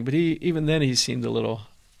whole thing. But even then he seemed a little,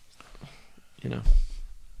 you know,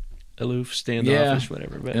 aloof, standoffish,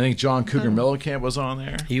 whatever. But I think John Cougar Mellencamp was on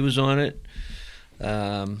there. He was on it.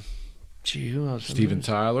 Who else? Steven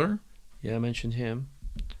Tyler. Yeah, I mentioned him.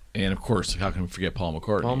 And of course, how can we forget Paul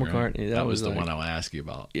McCartney? Paul McCartney, right? That was the one I would ask you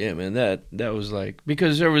about. Yeah, man, that was like,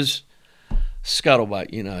 because there was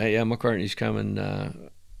scuttlebutt, you know. Hey, McCartney's coming,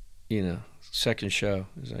 you know, second show.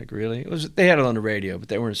 It was like, really? They had it on the radio, but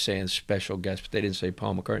they weren't saying special guest. But they didn't say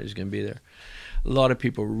Paul McCartney's going to be there. A lot of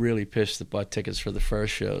people were really pissed that bought tickets for the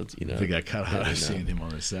first show. You know, they got cut out of seeing him on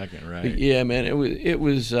the second, right? But yeah, man, it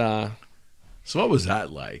was. So what was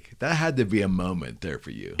that like? That had to be a moment there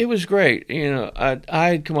for you. It was great. You know, I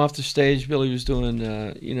had come off the stage. Billy was doing,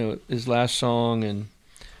 you know, his last song, and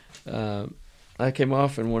I came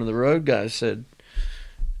off, and one of the road guys said,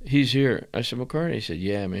 "He's here." I said, "McCartney." He said,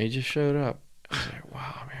 "Yeah, man, he just showed up." I was like,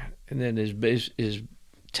 "Wow, man, and then his bass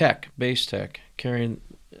tech, carrying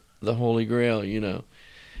the Holy Grail, you know,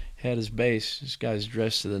 had his bass. This guy's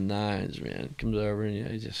dressed to the nines, man. Comes over and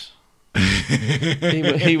he just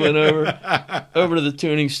he went over to the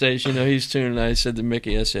tuning station. You know, he's tuning. I said to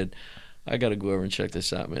Mickey, I said, I got to go over and check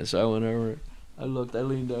this out, man. So I went over. I looked. I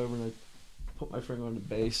leaned over and I put my finger on the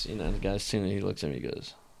bass. You know, and the guy's tuning. He looks at me. He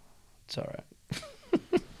goes, "It's all right."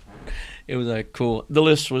 It was like cool. The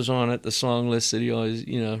list was on it. The song list that he always,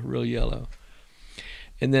 you know, real yellow.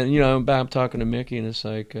 And then, you know, I'm talking to Mickey, and it's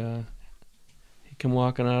like he come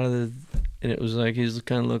walking out of the, and it was like he's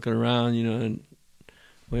kind of looking around, you know, and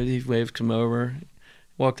he waved, come over,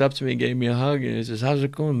 walked up to me, gave me a hug, and he says, "How's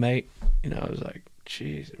it going, mate?" You know, I was like,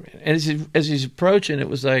 "Jeez, man." And as he's approaching, it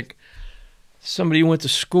was like somebody you went to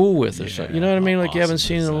school with or something. You know what I mean? Like you haven't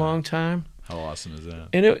seen in a long time. How awesome is that?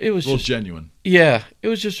 And it was just genuine. Yeah, it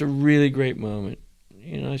was just a really great moment.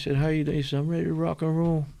 You know, I said, "How you doing?" He said, "I'm ready to rock and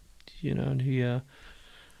roll." You know, and he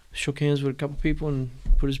shook hands with a couple people and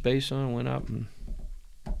put his bass on and went up. And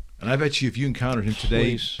I bet you if you encountered him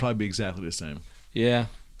today, it'd probably be exactly the same. Yeah.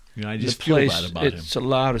 You know, I just feel that about him. It's the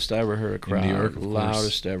loudest I ever heard a crowd. In New York, of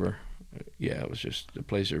loudest ever. Yeah, it was just, the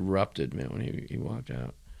place erupted, man, when he walked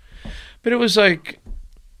out. But it was like,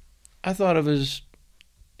 I thought of as,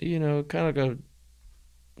 you know, kind of like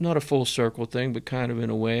not a full circle thing, but kind of in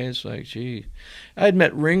a way, it's like, gee, I had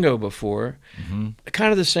met Ringo before. Mm-hmm.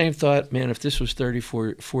 Kind of the same thought, man, if this was 30,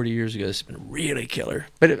 40 years ago, it's been really killer.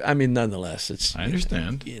 But I mean, nonetheless, it's. I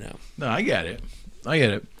understand. You know. No, I get it.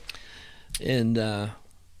 And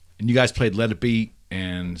you guys played Let It Be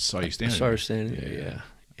and Saw You Standing. Saw You Standing there,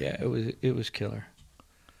 yeah. It was killer.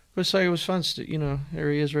 But it's like, it was fun. You know,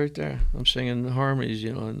 there he is right there. I'm singing the harmonies,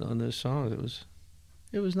 you know, on this song.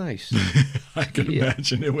 It was nice. I can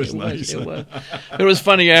imagine it was nice. It was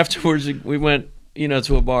funny afterwards. We went, you know,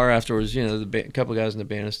 to a bar afterwards, you know, a couple guys in the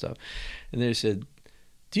band and stuff. And they said,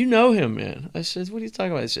 "Do you know him, man?" I said, "What are you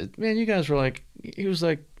talking about?" I said, "Man, you guys were like," he was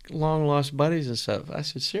like long lost buddies and stuff. I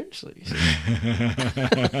said, "Seriously?" He said,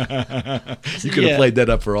 you could have played that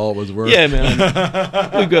up for all it was worth. Yeah, man.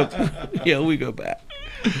 we go back.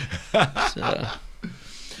 So.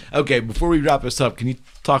 Okay, before we wrap this up, can you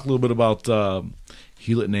talk a little bit about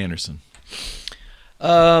Hewlett and Anderson?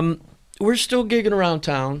 We're still gigging around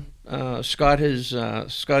town. Scott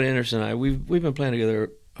Anderson and I, we've been playing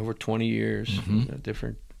together over 20 years, mm-hmm.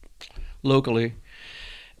 Different locally,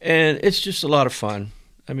 and it's just a lot of fun.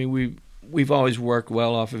 I mean, we've always worked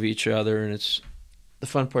well off of each other, and it's the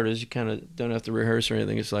fun part is you kind of don't have to rehearse or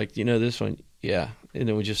anything. It's like, you know, this one, yeah, and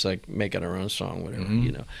then we just like make it our own song, whatever, mm-hmm.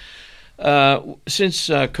 you know. Since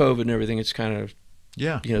COVID and everything, it's kind of,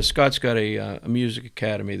 you know, Scott's got a music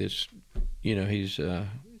academy that's, you know,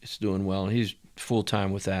 it's doing well, and he's full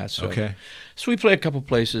time with that. So, so we play a couple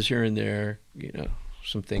places here and there, you know,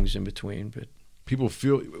 some things in between. But people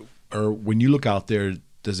feel, or when you look out there,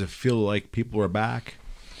 does it feel like people are back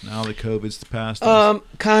now that COVID's passed?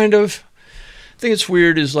 Kind of. I think it's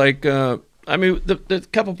weird. Is like, I mean, the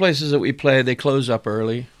couple places that we play, they close up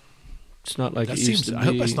early. It's not like it used to be. I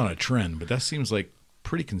hope that's not a trend, but that seems like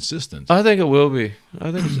pretty consistent. I think it will be.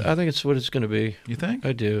 I think it's what it's going to be. You think?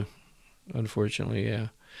 I do. Unfortunately, yeah.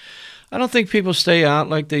 I don't think people stay out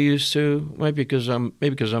like they used to. Maybe because I'm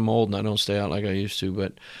old and I don't stay out like I used to.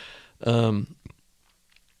 But I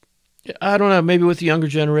don't know. Maybe with the younger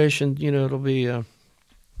generation, you know, it'll be.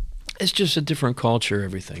 It's just a different culture.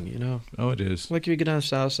 Everything, you know. Oh, it is. Like if you get down the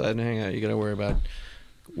south side and hang out, you got to worry about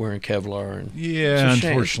wearing Kevlar and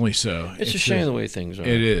unfortunately so. It's a shame the way things are.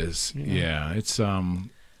 It is. You know? Yeah,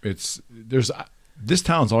 this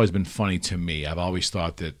town's always been funny to me. I've always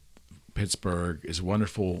thought that Pittsburgh, as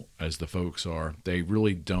wonderful as the folks are, they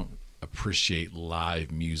really don't appreciate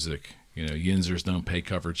live music. You know, Yinzers don't pay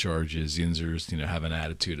cover charges. Yinzers, you know, have an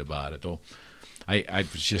attitude about it. I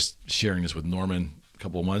was just sharing this with Norman a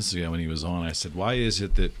couple of months ago when he was on. I said, why is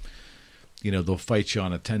it that, you know, they'll fight you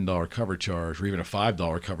on a $10 cover charge or even a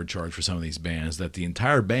 $5 cover charge for some of these bands, that the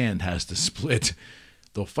entire band has to split?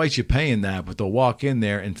 They'll fight you paying that, but they'll walk in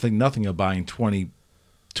there and think nothing of buying 20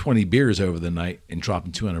 beers over the night and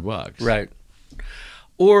dropping $200. Right.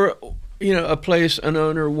 Or, you know, a place, an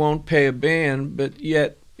owner won't pay a band, but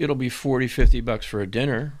yet it'll be $40-50 for a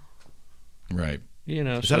dinner. Right. You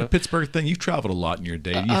know, is that a Pittsburgh thing? You've traveled a lot in your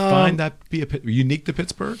day. Do you find that be unique to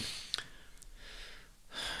Pittsburgh?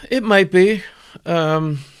 It might be.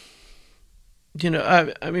 You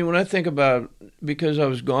know, I mean, when I think about, because I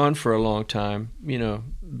was gone for a long time, you know,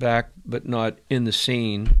 back but not in the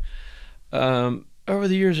scene, over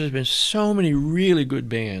the years there's been so many really good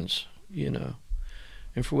bands, you know,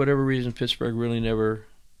 and for whatever reason Pittsburgh really never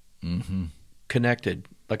connected.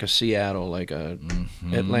 like a Seattle, like a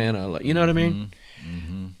Atlanta, like, you know what I mean?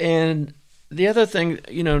 And the other thing,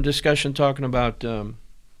 you know, discussion talking about,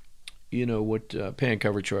 you know, what paying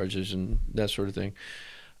cover charges and that sort of thing.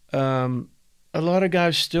 A lot of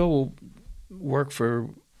guys still will work for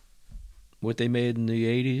what they made in the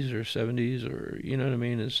 80s or 70s, or, you know what I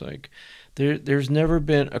mean? It's like there's never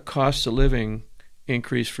been a cost of living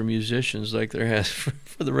increase for musicians like there has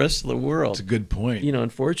for the rest of the world. That's a good point. You know,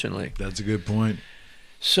 unfortunately. That's a good point.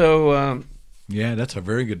 So, yeah, that's a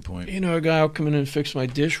very good point. you know, a guy will come in and fix my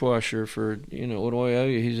dishwasher for, you know, what do I owe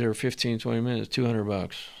you? He's there 15, 20 minutes,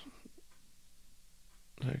 $200.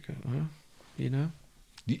 Like, well, you know?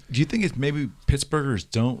 Do you think it's maybe Pittsburghers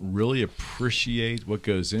don't really appreciate what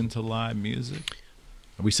goes into live music?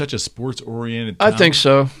 Are we such a sports-oriented town? I think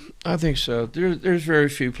so. I think so. There's very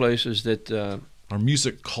few places that... our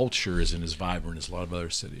music culture isn't as vibrant as a lot of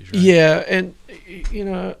other cities, right? Yeah, and, you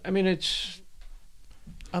know, I mean, it's...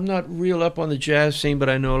 I'm not real up on the jazz scene, but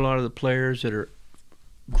I know a lot of the players that are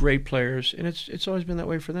great players, and it's always been that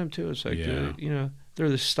way for them, too. It's like, you know,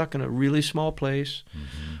 they're stuck in a really small place.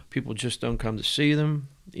 People just don't come to see them,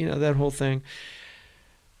 you know, that whole thing.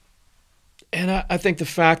 And I think the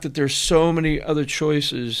fact that there's so many other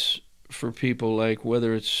choices for people, like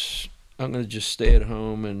whether it's I'm going to just stay at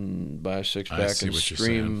home and buy a six-pack and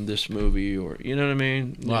stream this movie, or, you know what I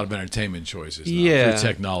mean? A lot of entertainment choices now, yeah, through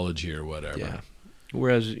technology or whatever. Yeah.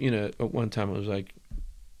 Whereas, you know, at one time it was like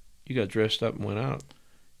you got dressed up and went out.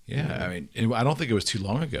 Yeah, I mean, and I don't think it was too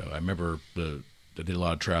long ago. I remember I did a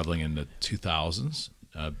lot of traveling in the 2000s,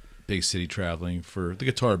 big city traveling for the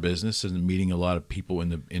guitar business and meeting a lot of people in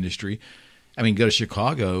the industry. I mean, go to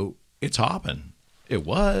Chicago, it's hopping. It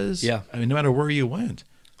was. Yeah. I mean, no matter where you went.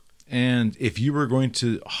 And if you were going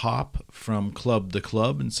to hop from club to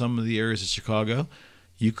club in some of the areas of Chicago,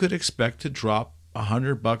 you could expect to drop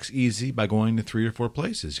 $100 easy by going to 3 or 4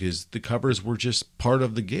 places, because the covers were just part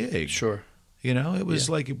of the gig. Sure. You know, it was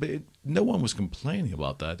like no one was complaining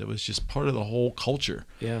about that. It was just part of the whole culture.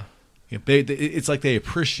 Yeah. It's like they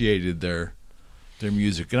appreciated their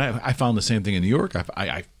music. And I found the same thing in New York.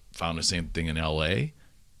 I found the same thing in L.A.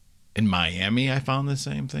 In Miami, I found the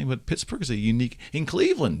same thing. But Pittsburgh is a unique... In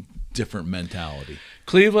Cleveland, different mentality.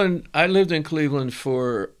 Cleveland, I lived in Cleveland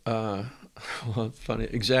for, well, funny,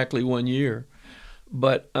 exactly 1 year.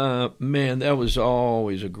 But, man, that was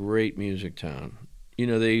always a great music town. You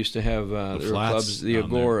know, they used to have their clubs, the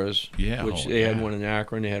Agoras, which they had one in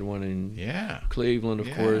Akron, they had one in Cleveland, of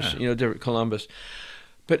course, you know, different Columbus.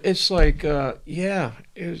 But it's like,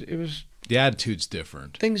 it was. The attitude's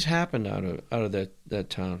different. Things happened out of that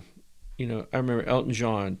town. You know, I remember Elton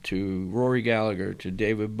John to Rory Gallagher to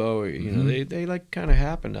David Bowie. You know, they like kind of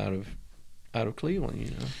happened out of Cleveland.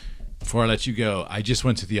 You know. Before I let you go, I just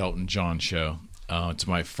went to the Elton John show. It's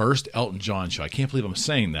my first Elton John show. I can't believe I'm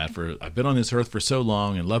saying that. I've been on this earth for so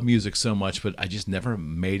long and love music so much, but I just never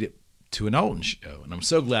made it to an Elton show, and I'm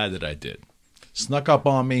so glad that I did. Snuck up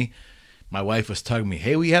on me. My wife was tugging me,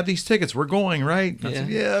 hey, we have these tickets. We're going, right? I said,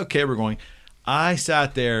 yeah, okay, we're going. I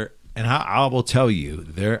sat there, and I will tell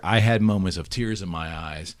you, I had moments of tears in my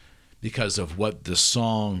eyes because of what the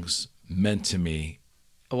songs meant to me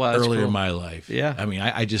earlier in my life. Yeah. I mean,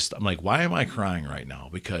 I'm like, why am I crying right now?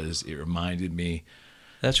 Because it reminded me.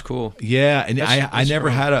 That's cool. Yeah, and I never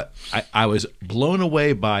had I was blown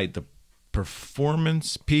away by the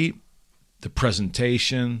performance, Pete, the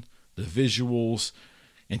presentation, the visuals,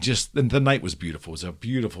 and just the night was beautiful. It was a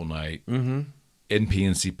beautiful night in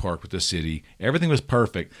PNC Park with the city. Everything was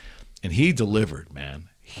perfect, and he delivered, man.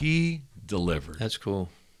 He delivered. That's cool.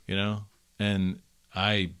 You know, and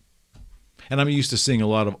I'm used to seeing a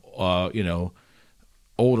lot of you know,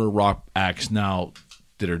 older rock acts now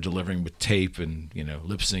that are delivering with tape and, you know,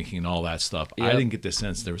 lip syncing and all that stuff. Yep. I didn't get the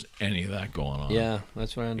sense there was any of that going on. Yeah,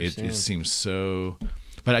 that's what I understand. It seems so.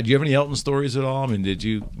 But do you have any Elton stories at all? I mean, did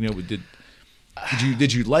you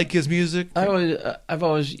like his music? I've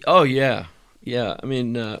always. Oh yeah. I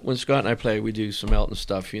mean, when Scott and I play, we do some Elton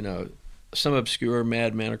stuff. You know, some obscure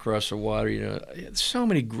Madman Across the Water. You know, so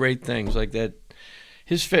many great things like that.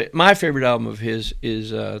 My favorite album of his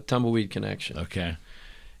is Tumbleweed Connection. Okay.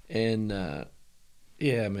 And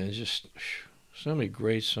yeah, man, it's just so many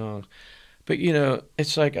great songs. But you know,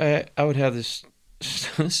 it's like I would have this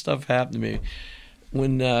stuff happen to me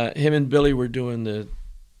when him and Billy were doing the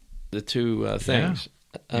two things.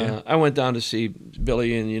 Yeah. I went down to see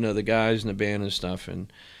Billy and, you know, the guys in the band and stuff,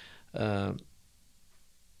 and I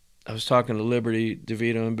was talking to Liberty,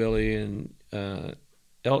 DeVito, and Billy, and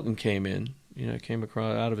Elton came in. You know, came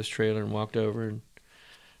across out of his trailer and walked over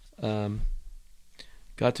and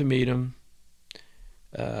got to meet him.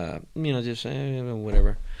 You know, just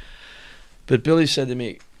whatever. But Billy said to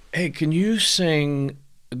me, "Hey, can you sing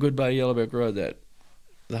Goodbye Yellow Brick Road,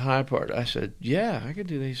 the high part?" I said, "Yeah, I could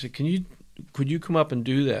do that." He said, could you come up and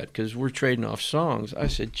do that? Because we're trading off songs. I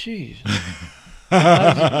said, "Geez."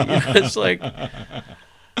 It's like,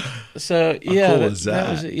 so yeah. How cool is that?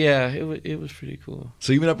 Was it. Yeah, it was pretty cool.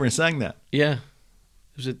 So you went up there and sang that? Yeah.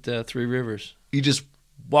 It was at Three Rivers. You just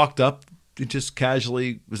walked up, you just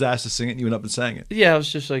casually was asked to sing it, and you went up and sang it? Yeah, it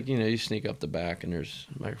was just like, you sneak up the back and there's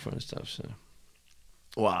a microphone and stuff. So.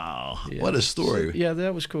 Wow, Yeah. what a story. So, yeah,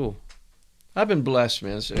 that was cool. I've been blessed,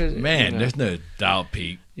 man. So, Man, there's no doubt,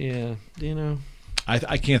 Pete. Yeah,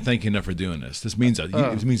 I can't thank you enough for doing this. This means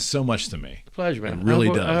it means so much to me. Pleasure, man. It really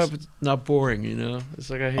does. I hope it's not boring, It's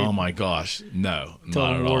like I hate Oh my gosh, no, not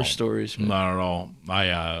telling at war all. stories. Man. Not at all.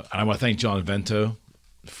 I want to thank John Vento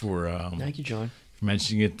for Thank you, John.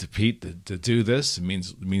 mentioning it to Pete to do this. It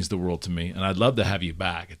means the world to me, and I'd love to have you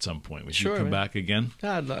back at some point. Would Sure, you come man. back again?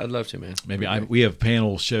 I'd love to, man. Maybe we have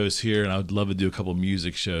panel shows here, and I would love to do a couple of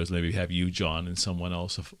music shows. Maybe have you, John, and someone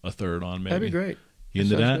else, a third on. Maybe That'd be great. You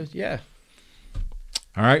into that? Good. Yeah.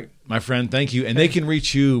 All right, my friend. Thank you. And they can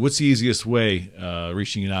reach you. What's the easiest way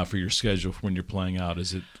reaching you now for your schedule for when you're playing out?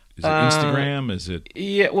 Is it Instagram? Is it?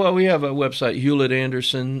 Yeah. Well, we have a website, Hewlett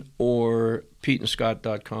Anderson or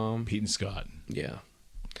PeteandScott.com. Pete and Scott. Yeah.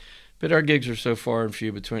 But our gigs are so far and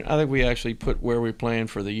few between. I think we actually put where we're playing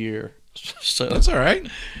for the year. So That's all right.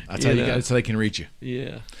 That's how they can reach you.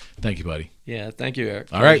 Yeah. Thank you, buddy. Yeah. Thank you, Eric.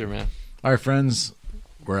 All right. Pleasure, man. All right, friends.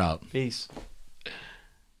 We're out. Peace.